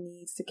basic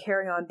needs to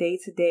carry on day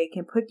to day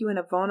can put you in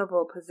a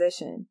vulnerable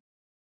position.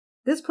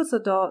 This puts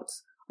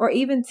adults or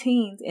even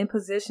teens in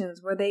positions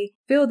where they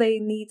feel they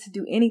need to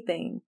do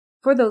anything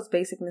for those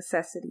basic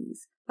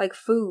necessities like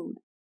food,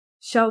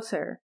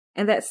 shelter,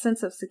 and that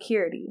sense of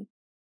security.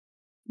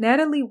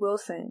 Natalie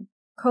Wilson,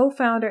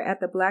 co-founder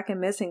at the Black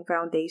and Missing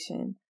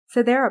Foundation,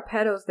 said there are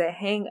pedos that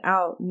hang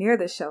out near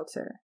the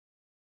shelter.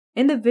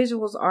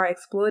 Individuals are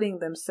exploiting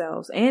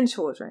themselves and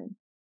children.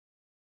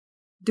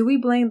 Do we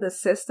blame the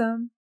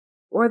system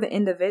or the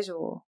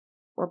individual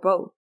or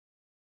both?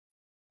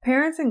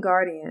 Parents and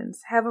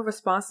guardians have a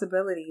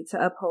responsibility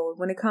to uphold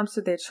when it comes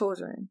to their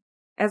children.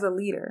 As a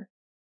leader,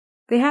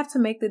 they have to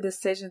make the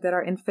decisions that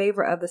are in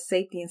favor of the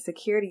safety and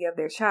security of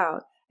their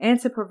child and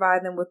to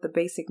provide them with the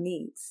basic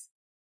needs.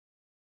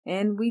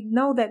 And we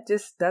know that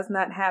just does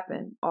not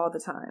happen all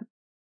the time.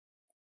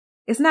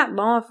 It's not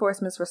law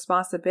enforcement's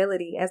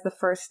responsibility as the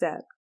first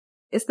step.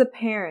 It's the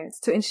parents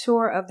to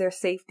ensure of their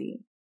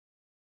safety.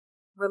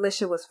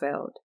 Relisha was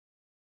failed.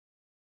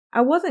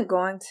 I wasn't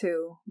going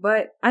to,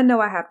 but I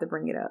know I have to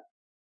bring it up.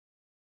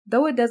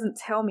 Though it doesn't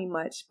tell me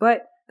much,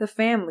 but the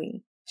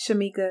family,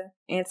 Shamika,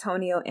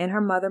 Antonio, and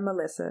her mother,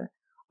 Melissa,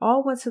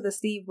 all went to the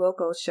Steve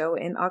Wilkos show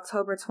in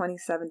October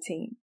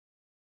 2017.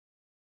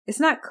 It's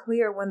not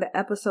clear when the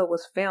episode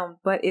was filmed,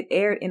 but it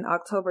aired in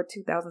October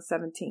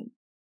 2017.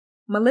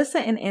 Melissa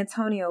and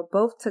Antonio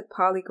both took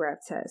polygraph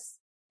tests,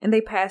 and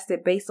they passed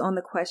it based on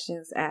the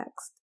questions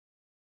asked.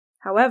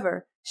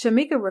 However,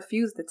 Shamika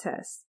refused the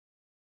test.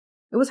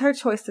 It was her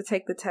choice to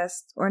take the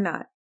test or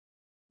not.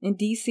 In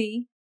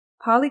D.C.,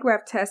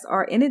 polygraph tests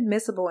are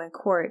inadmissible in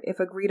court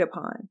if agreed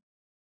upon.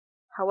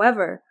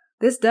 However,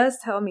 this does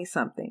tell me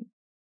something.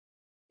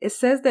 It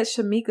says that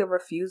Shamika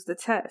refused the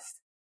test.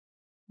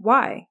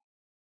 Why?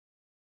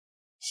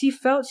 She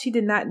felt she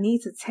did not need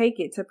to take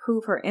it to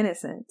prove her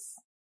innocence.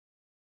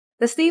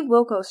 The Steve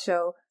Wilkos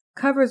Show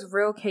covers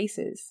real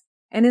cases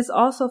and is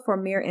also for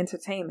mere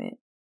entertainment.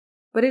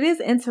 But it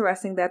is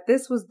interesting that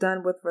this was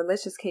done with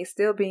Relisha's case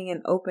still being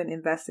an open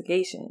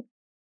investigation.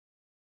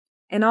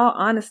 In all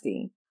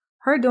honesty,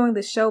 her doing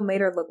the show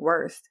made her look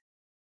worse.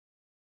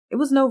 It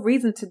was no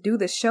reason to do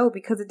the show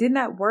because it did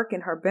not work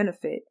in her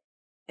benefit,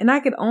 and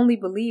I could only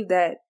believe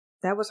that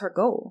that was her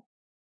goal.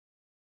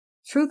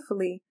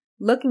 Truthfully,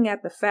 looking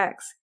at the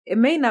facts, it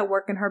may not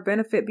work in her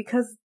benefit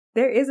because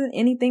there isn't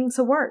anything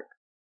to work.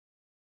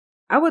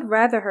 I would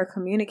rather her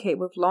communicate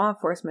with law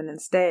enforcement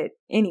instead,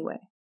 anyway.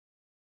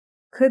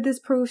 Could this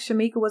prove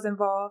Shamika was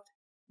involved?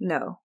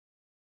 No.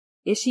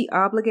 Is she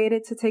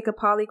obligated to take a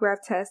polygraph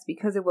test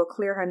because it will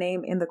clear her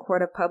name in the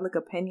court of public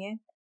opinion?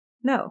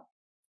 No.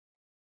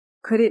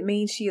 Could it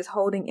mean she is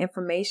holding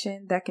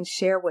information that can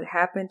share what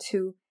happened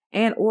to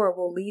and or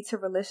will lead to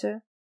Relisha?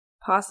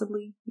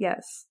 Possibly,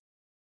 yes.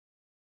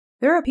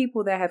 There are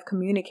people that have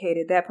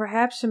communicated that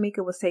perhaps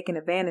Shamika was taken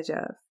advantage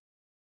of.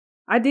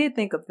 I did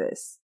think of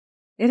this.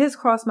 It has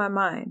crossed my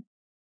mind.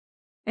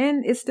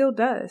 And it still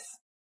does.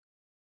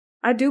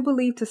 I do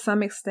believe to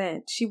some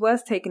extent she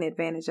was taken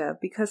advantage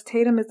of because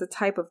Tatum is the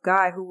type of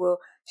guy who will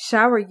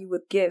shower you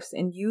with gifts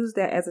and use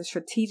that as a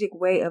strategic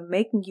way of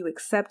making you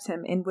accept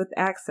him and with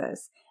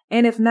access.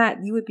 And if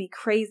not, you would be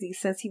crazy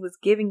since he was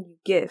giving you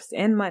gifts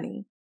and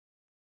money.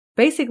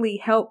 Basically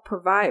help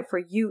provide for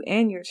you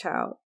and your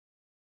child.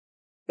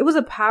 It was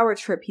a power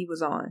trip he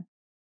was on.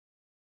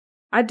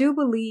 I do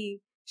believe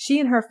she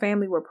and her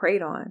family were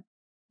preyed on,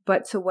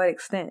 but to what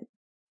extent?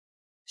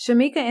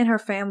 Shamika and her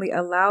family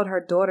allowed her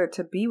daughter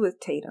to be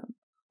with Tatum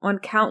on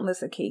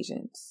countless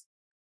occasions.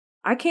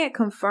 I can't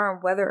confirm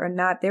whether or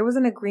not there was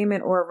an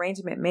agreement or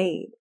arrangement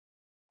made.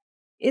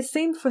 It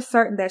seemed for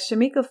certain that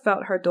Shamika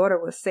felt her daughter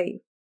was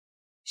safe.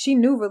 She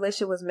knew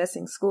Relisha was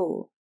missing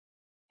school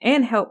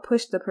and helped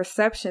push the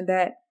perception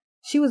that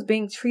she was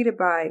being treated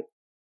by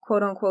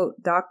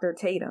quote-unquote Dr.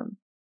 Tatum.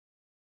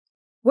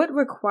 What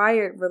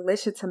required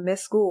Relisha to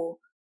miss school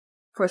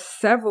for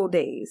several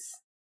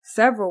days,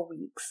 several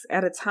weeks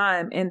at a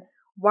time, and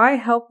why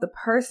help the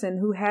person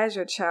who has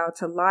your child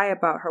to lie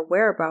about her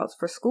whereabouts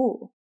for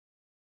school?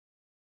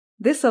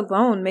 This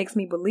alone makes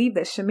me believe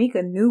that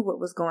Shamika knew what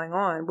was going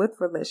on with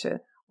Relisha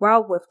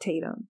while with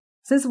Tatum,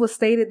 since it was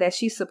stated that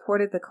she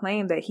supported the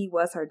claim that he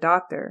was her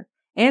doctor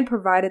and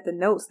provided the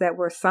notes that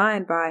were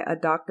signed by a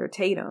Dr.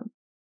 Tatum.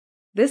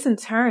 This in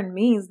turn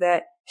means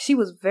that she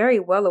was very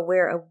well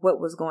aware of what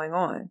was going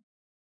on.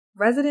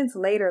 Residents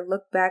later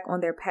looked back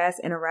on their past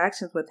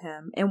interactions with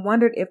him and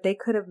wondered if they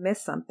could have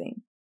missed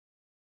something.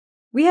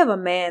 We have a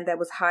man that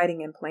was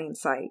hiding in plain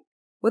sight,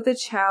 with a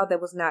child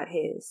that was not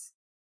his,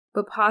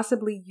 but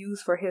possibly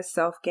used for his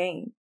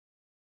self-gain.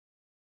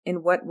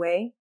 In what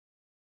way?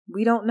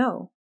 We don't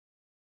know.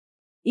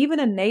 Even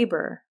a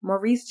neighbor,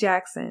 Maurice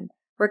Jackson,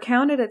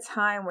 recounted a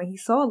time when he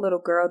saw a little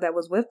girl that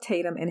was with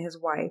Tatum and his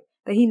wife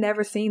that he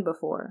never seen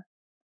before,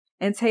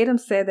 and Tatum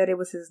said that it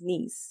was his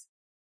niece.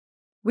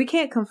 We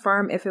can't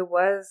confirm if it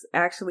was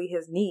actually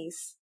his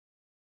niece,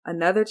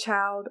 another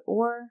child,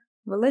 or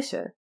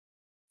Relisha.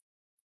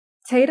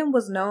 Tatum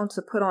was known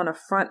to put on a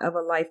front of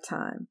a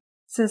lifetime,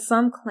 since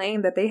some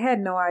claim that they had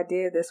no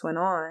idea this went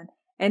on,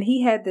 and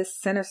he had this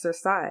sinister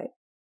side.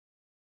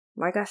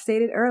 Like I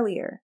stated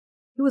earlier,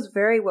 he was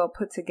very well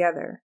put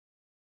together,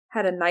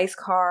 had a nice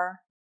car,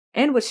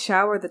 and would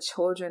shower the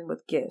children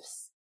with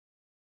gifts.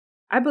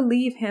 I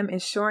believe him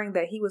ensuring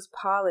that he was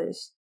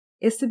polished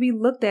is to be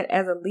looked at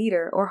as a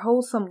leader or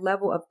hold some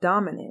level of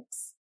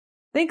dominance.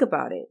 Think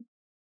about it.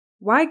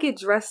 Why get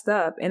dressed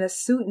up in a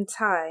suit and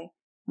tie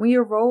when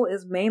your role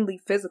is mainly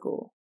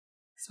physical?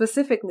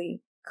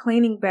 Specifically,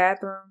 cleaning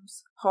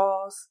bathrooms,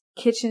 halls,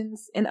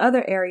 kitchens, and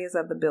other areas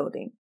of the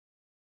building.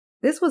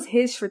 This was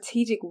his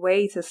strategic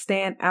way to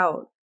stand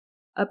out,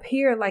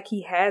 appear like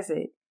he has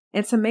it,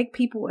 and to make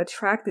people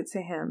attracted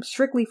to him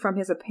strictly from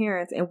his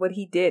appearance and what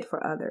he did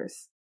for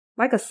others.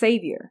 Like a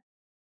savior.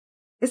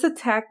 It's a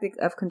tactic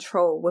of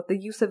control with the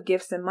use of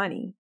gifts and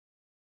money.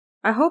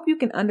 I hope you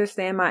can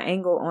understand my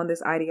angle on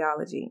this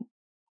ideology.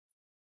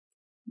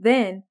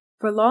 Then,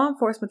 for law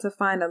enforcement to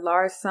find a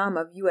large sum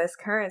of U.S.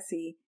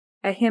 currency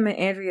at him and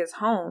Andrea's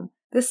home,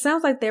 this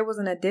sounds like there was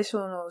an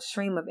additional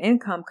stream of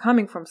income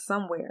coming from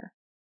somewhere.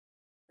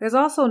 There's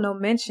also no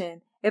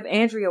mention if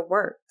Andrea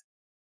worked.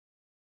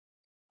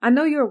 I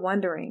know you're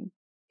wondering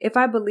if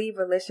I believe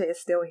Relisha is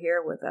still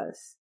here with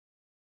us.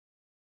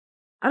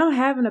 I don't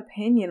have an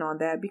opinion on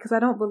that because I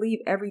don't believe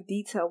every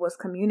detail was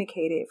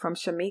communicated from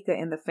Shamika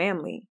and the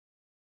family.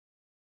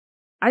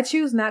 I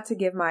choose not to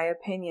give my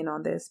opinion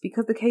on this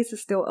because the case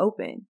is still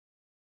open.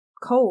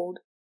 Cold,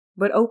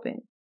 but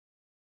open.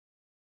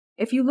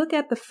 If you look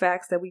at the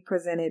facts that we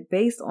presented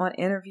based on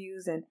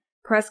interviews and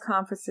press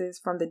conferences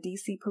from the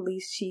DC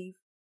police chief,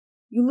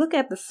 you look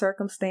at the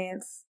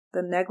circumstance,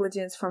 the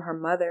negligence from her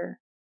mother,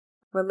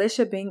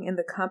 Relisha being in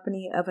the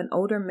company of an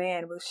older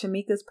man with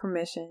Shamika's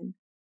permission,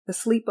 the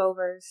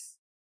sleepovers,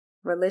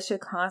 Relisha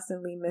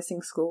constantly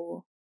missing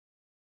school,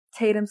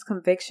 Tatum's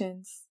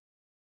convictions,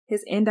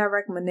 his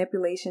indirect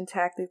manipulation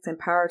tactics and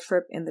power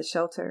trip in the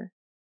shelter,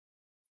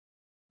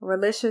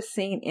 Relisha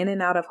seen in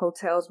and out of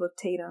hotels with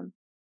Tatum,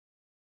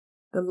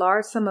 the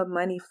large sum of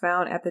money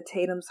found at the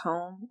Tatum's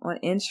home on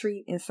N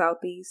Street in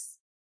Southeast,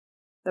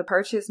 the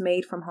purchase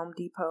made from Home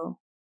Depot,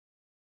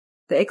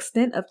 the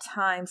extent of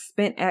time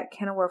spent at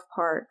Kenilworth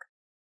Park,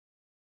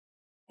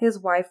 his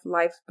wife's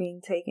life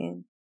being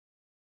taken,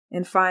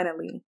 and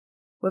finally,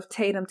 with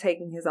Tatum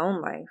taking his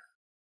own life.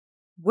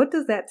 What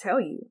does that tell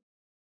you?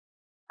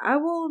 I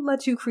will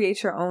let you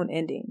create your own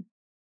ending.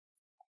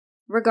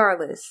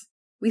 Regardless,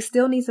 we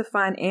still need to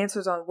find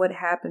answers on what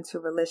happened to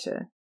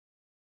Relisha.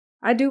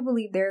 I do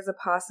believe there is a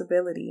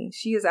possibility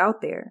she is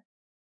out there.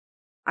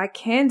 I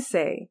can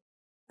say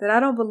that I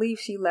don't believe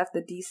she left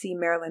the DC,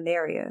 Maryland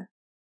area.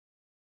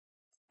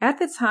 At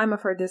the time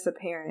of her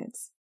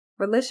disappearance,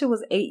 Relisha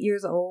was 8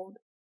 years old,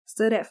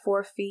 stood at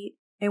 4 feet,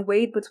 and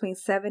weighed between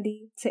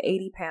 70 to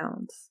 80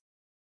 pounds.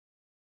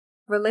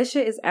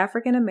 Relisha is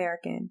African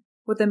American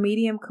with a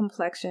medium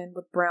complexion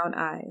with brown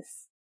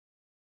eyes.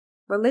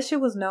 Relisha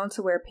was known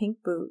to wear pink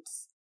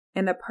boots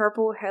and a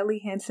purple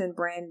Helly Hansen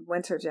brand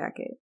winter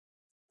jacket.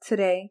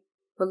 Today,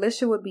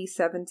 Relisha would be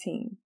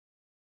 17.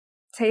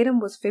 Tatum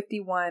was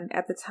 51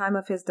 at the time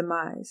of his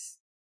demise.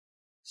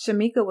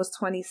 Shamika was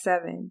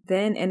 27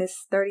 then and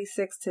is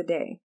 36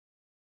 today.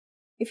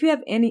 If you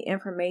have any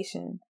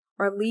information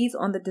or leads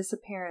on the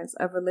disappearance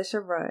of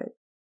Relisha Rudd,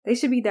 they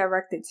should be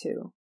directed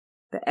to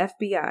the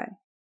FBI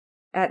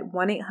at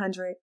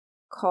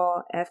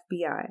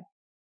 1-800-CALL-FBI,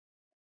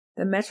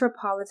 the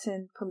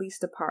Metropolitan Police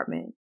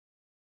Department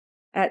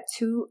at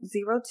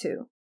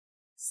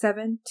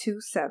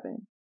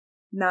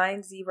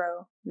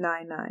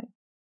 202-727-9099.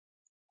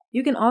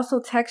 You can also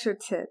text your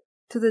tip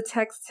to the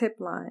text tip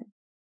line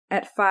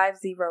at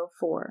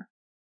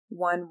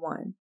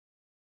 50411.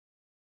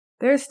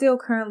 There is still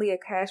currently a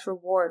cash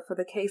reward for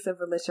the case of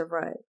Relisha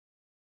Rudd.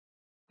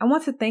 I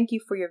want to thank you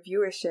for your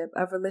viewership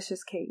of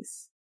Relisha's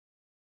case.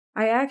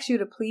 I ask you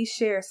to please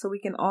share so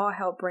we can all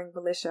help bring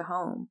Relisha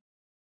home.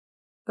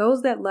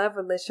 Those that love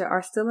Relisha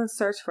are still in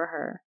search for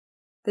her.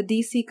 The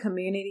DC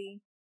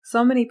community,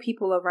 so many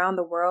people around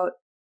the world,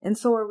 and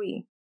so are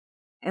we,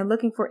 and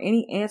looking for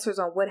any answers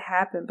on what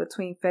happened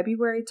between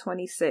February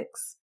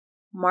 26,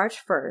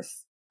 March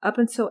 1st, up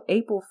until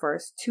April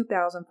 1st,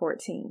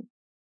 2014.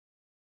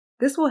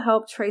 This will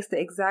help trace the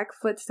exact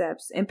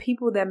footsteps and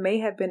people that may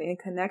have been in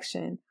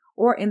connection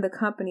or in the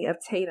company of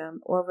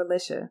Tatum or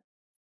Relisha.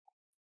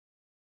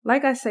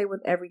 Like I say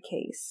with every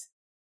case,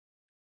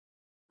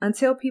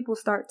 until people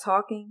start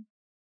talking,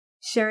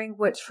 sharing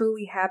what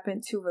truly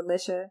happened to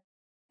Relisha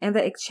and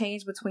the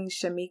exchange between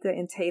Shamika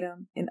and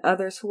Tatum and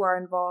others who are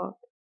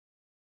involved,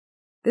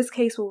 this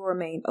case will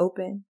remain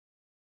open,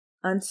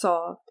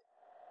 unsolved,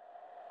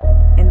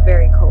 and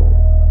very cold.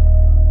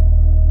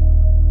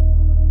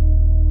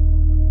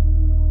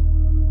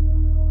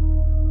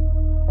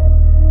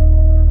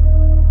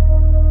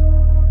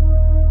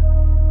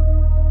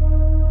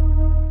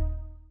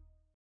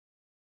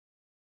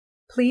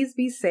 Please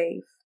be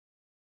safe.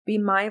 Be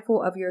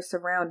mindful of your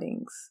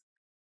surroundings.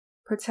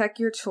 Protect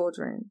your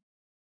children.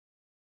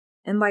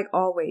 And like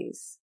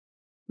always,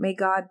 may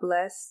God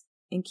bless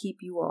and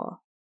keep you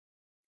all.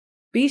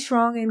 Be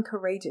strong and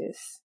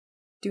courageous.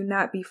 Do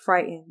not be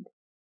frightened,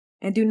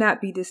 and do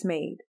not be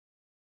dismayed.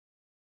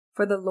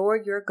 For the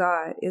Lord your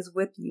God is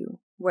with you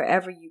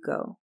wherever you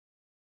go.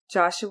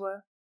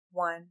 Joshua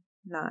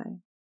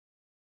 1:9.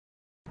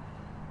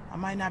 I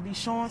might not be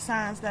showing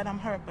signs that I'm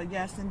hurt, but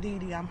yes,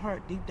 indeed, I'm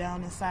hurt deep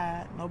down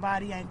inside.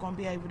 Nobody ain't going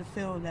to be able to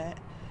feel that,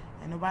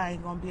 and nobody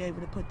ain't going to be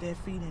able to put their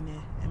feet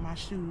in my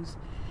shoes.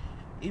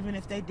 Even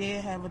if they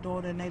did have a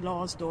daughter and they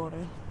lost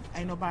daughter,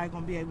 ain't nobody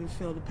going to be able to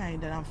feel the pain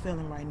that I'm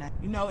feeling right now.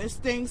 You know, it's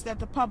things that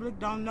the public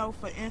don't know.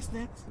 For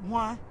instance,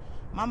 one,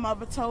 my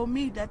mother told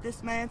me that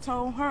this man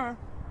told her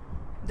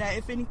that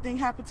if anything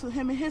happened to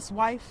him and his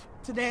wife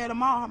today or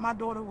tomorrow, my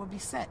daughter would be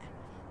set.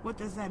 What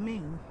does that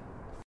mean?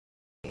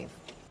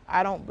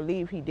 I don't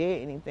believe he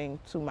did anything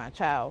to my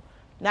child.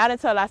 Not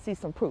until I see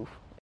some proof.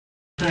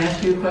 Can I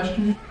ask you a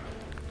question?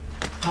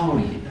 How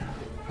old are you now?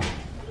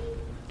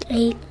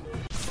 8.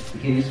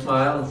 Can you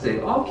smile and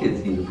say, all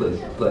kids need a place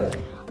to play?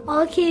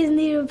 All kids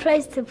need a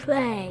place to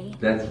play.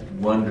 That's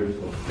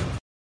wonderful.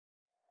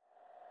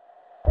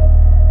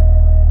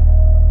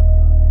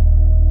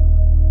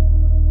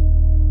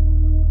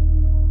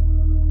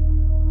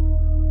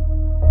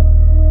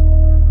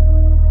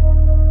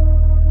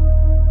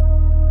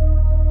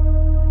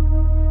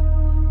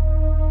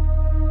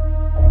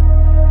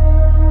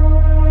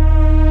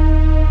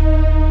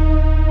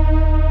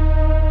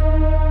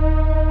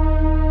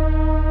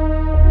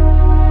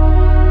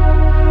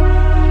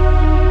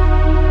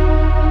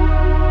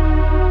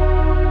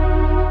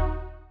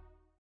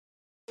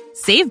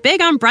 Save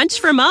big on brunch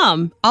for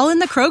mom, all in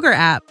the Kroger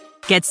app.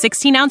 Get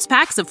 16-ounce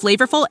packs of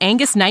flavorful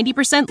Angus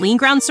 90% lean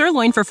ground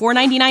sirloin for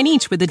 $4.99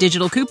 each with a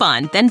digital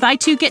coupon. Then buy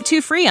 2, get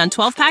 2 free on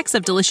 12 packs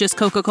of delicious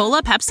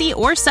Coca-Cola, Pepsi,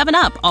 or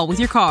 7-Up, all with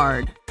your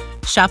card.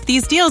 Shop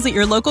these deals at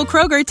your local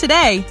Kroger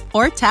today,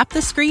 or tap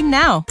the screen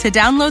now to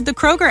download the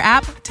Kroger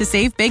app to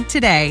save big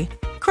today.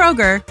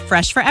 Kroger,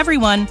 fresh for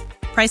everyone.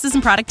 Prices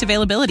and product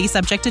availability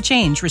subject to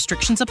change.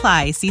 Restrictions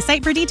apply. See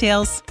site for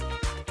details.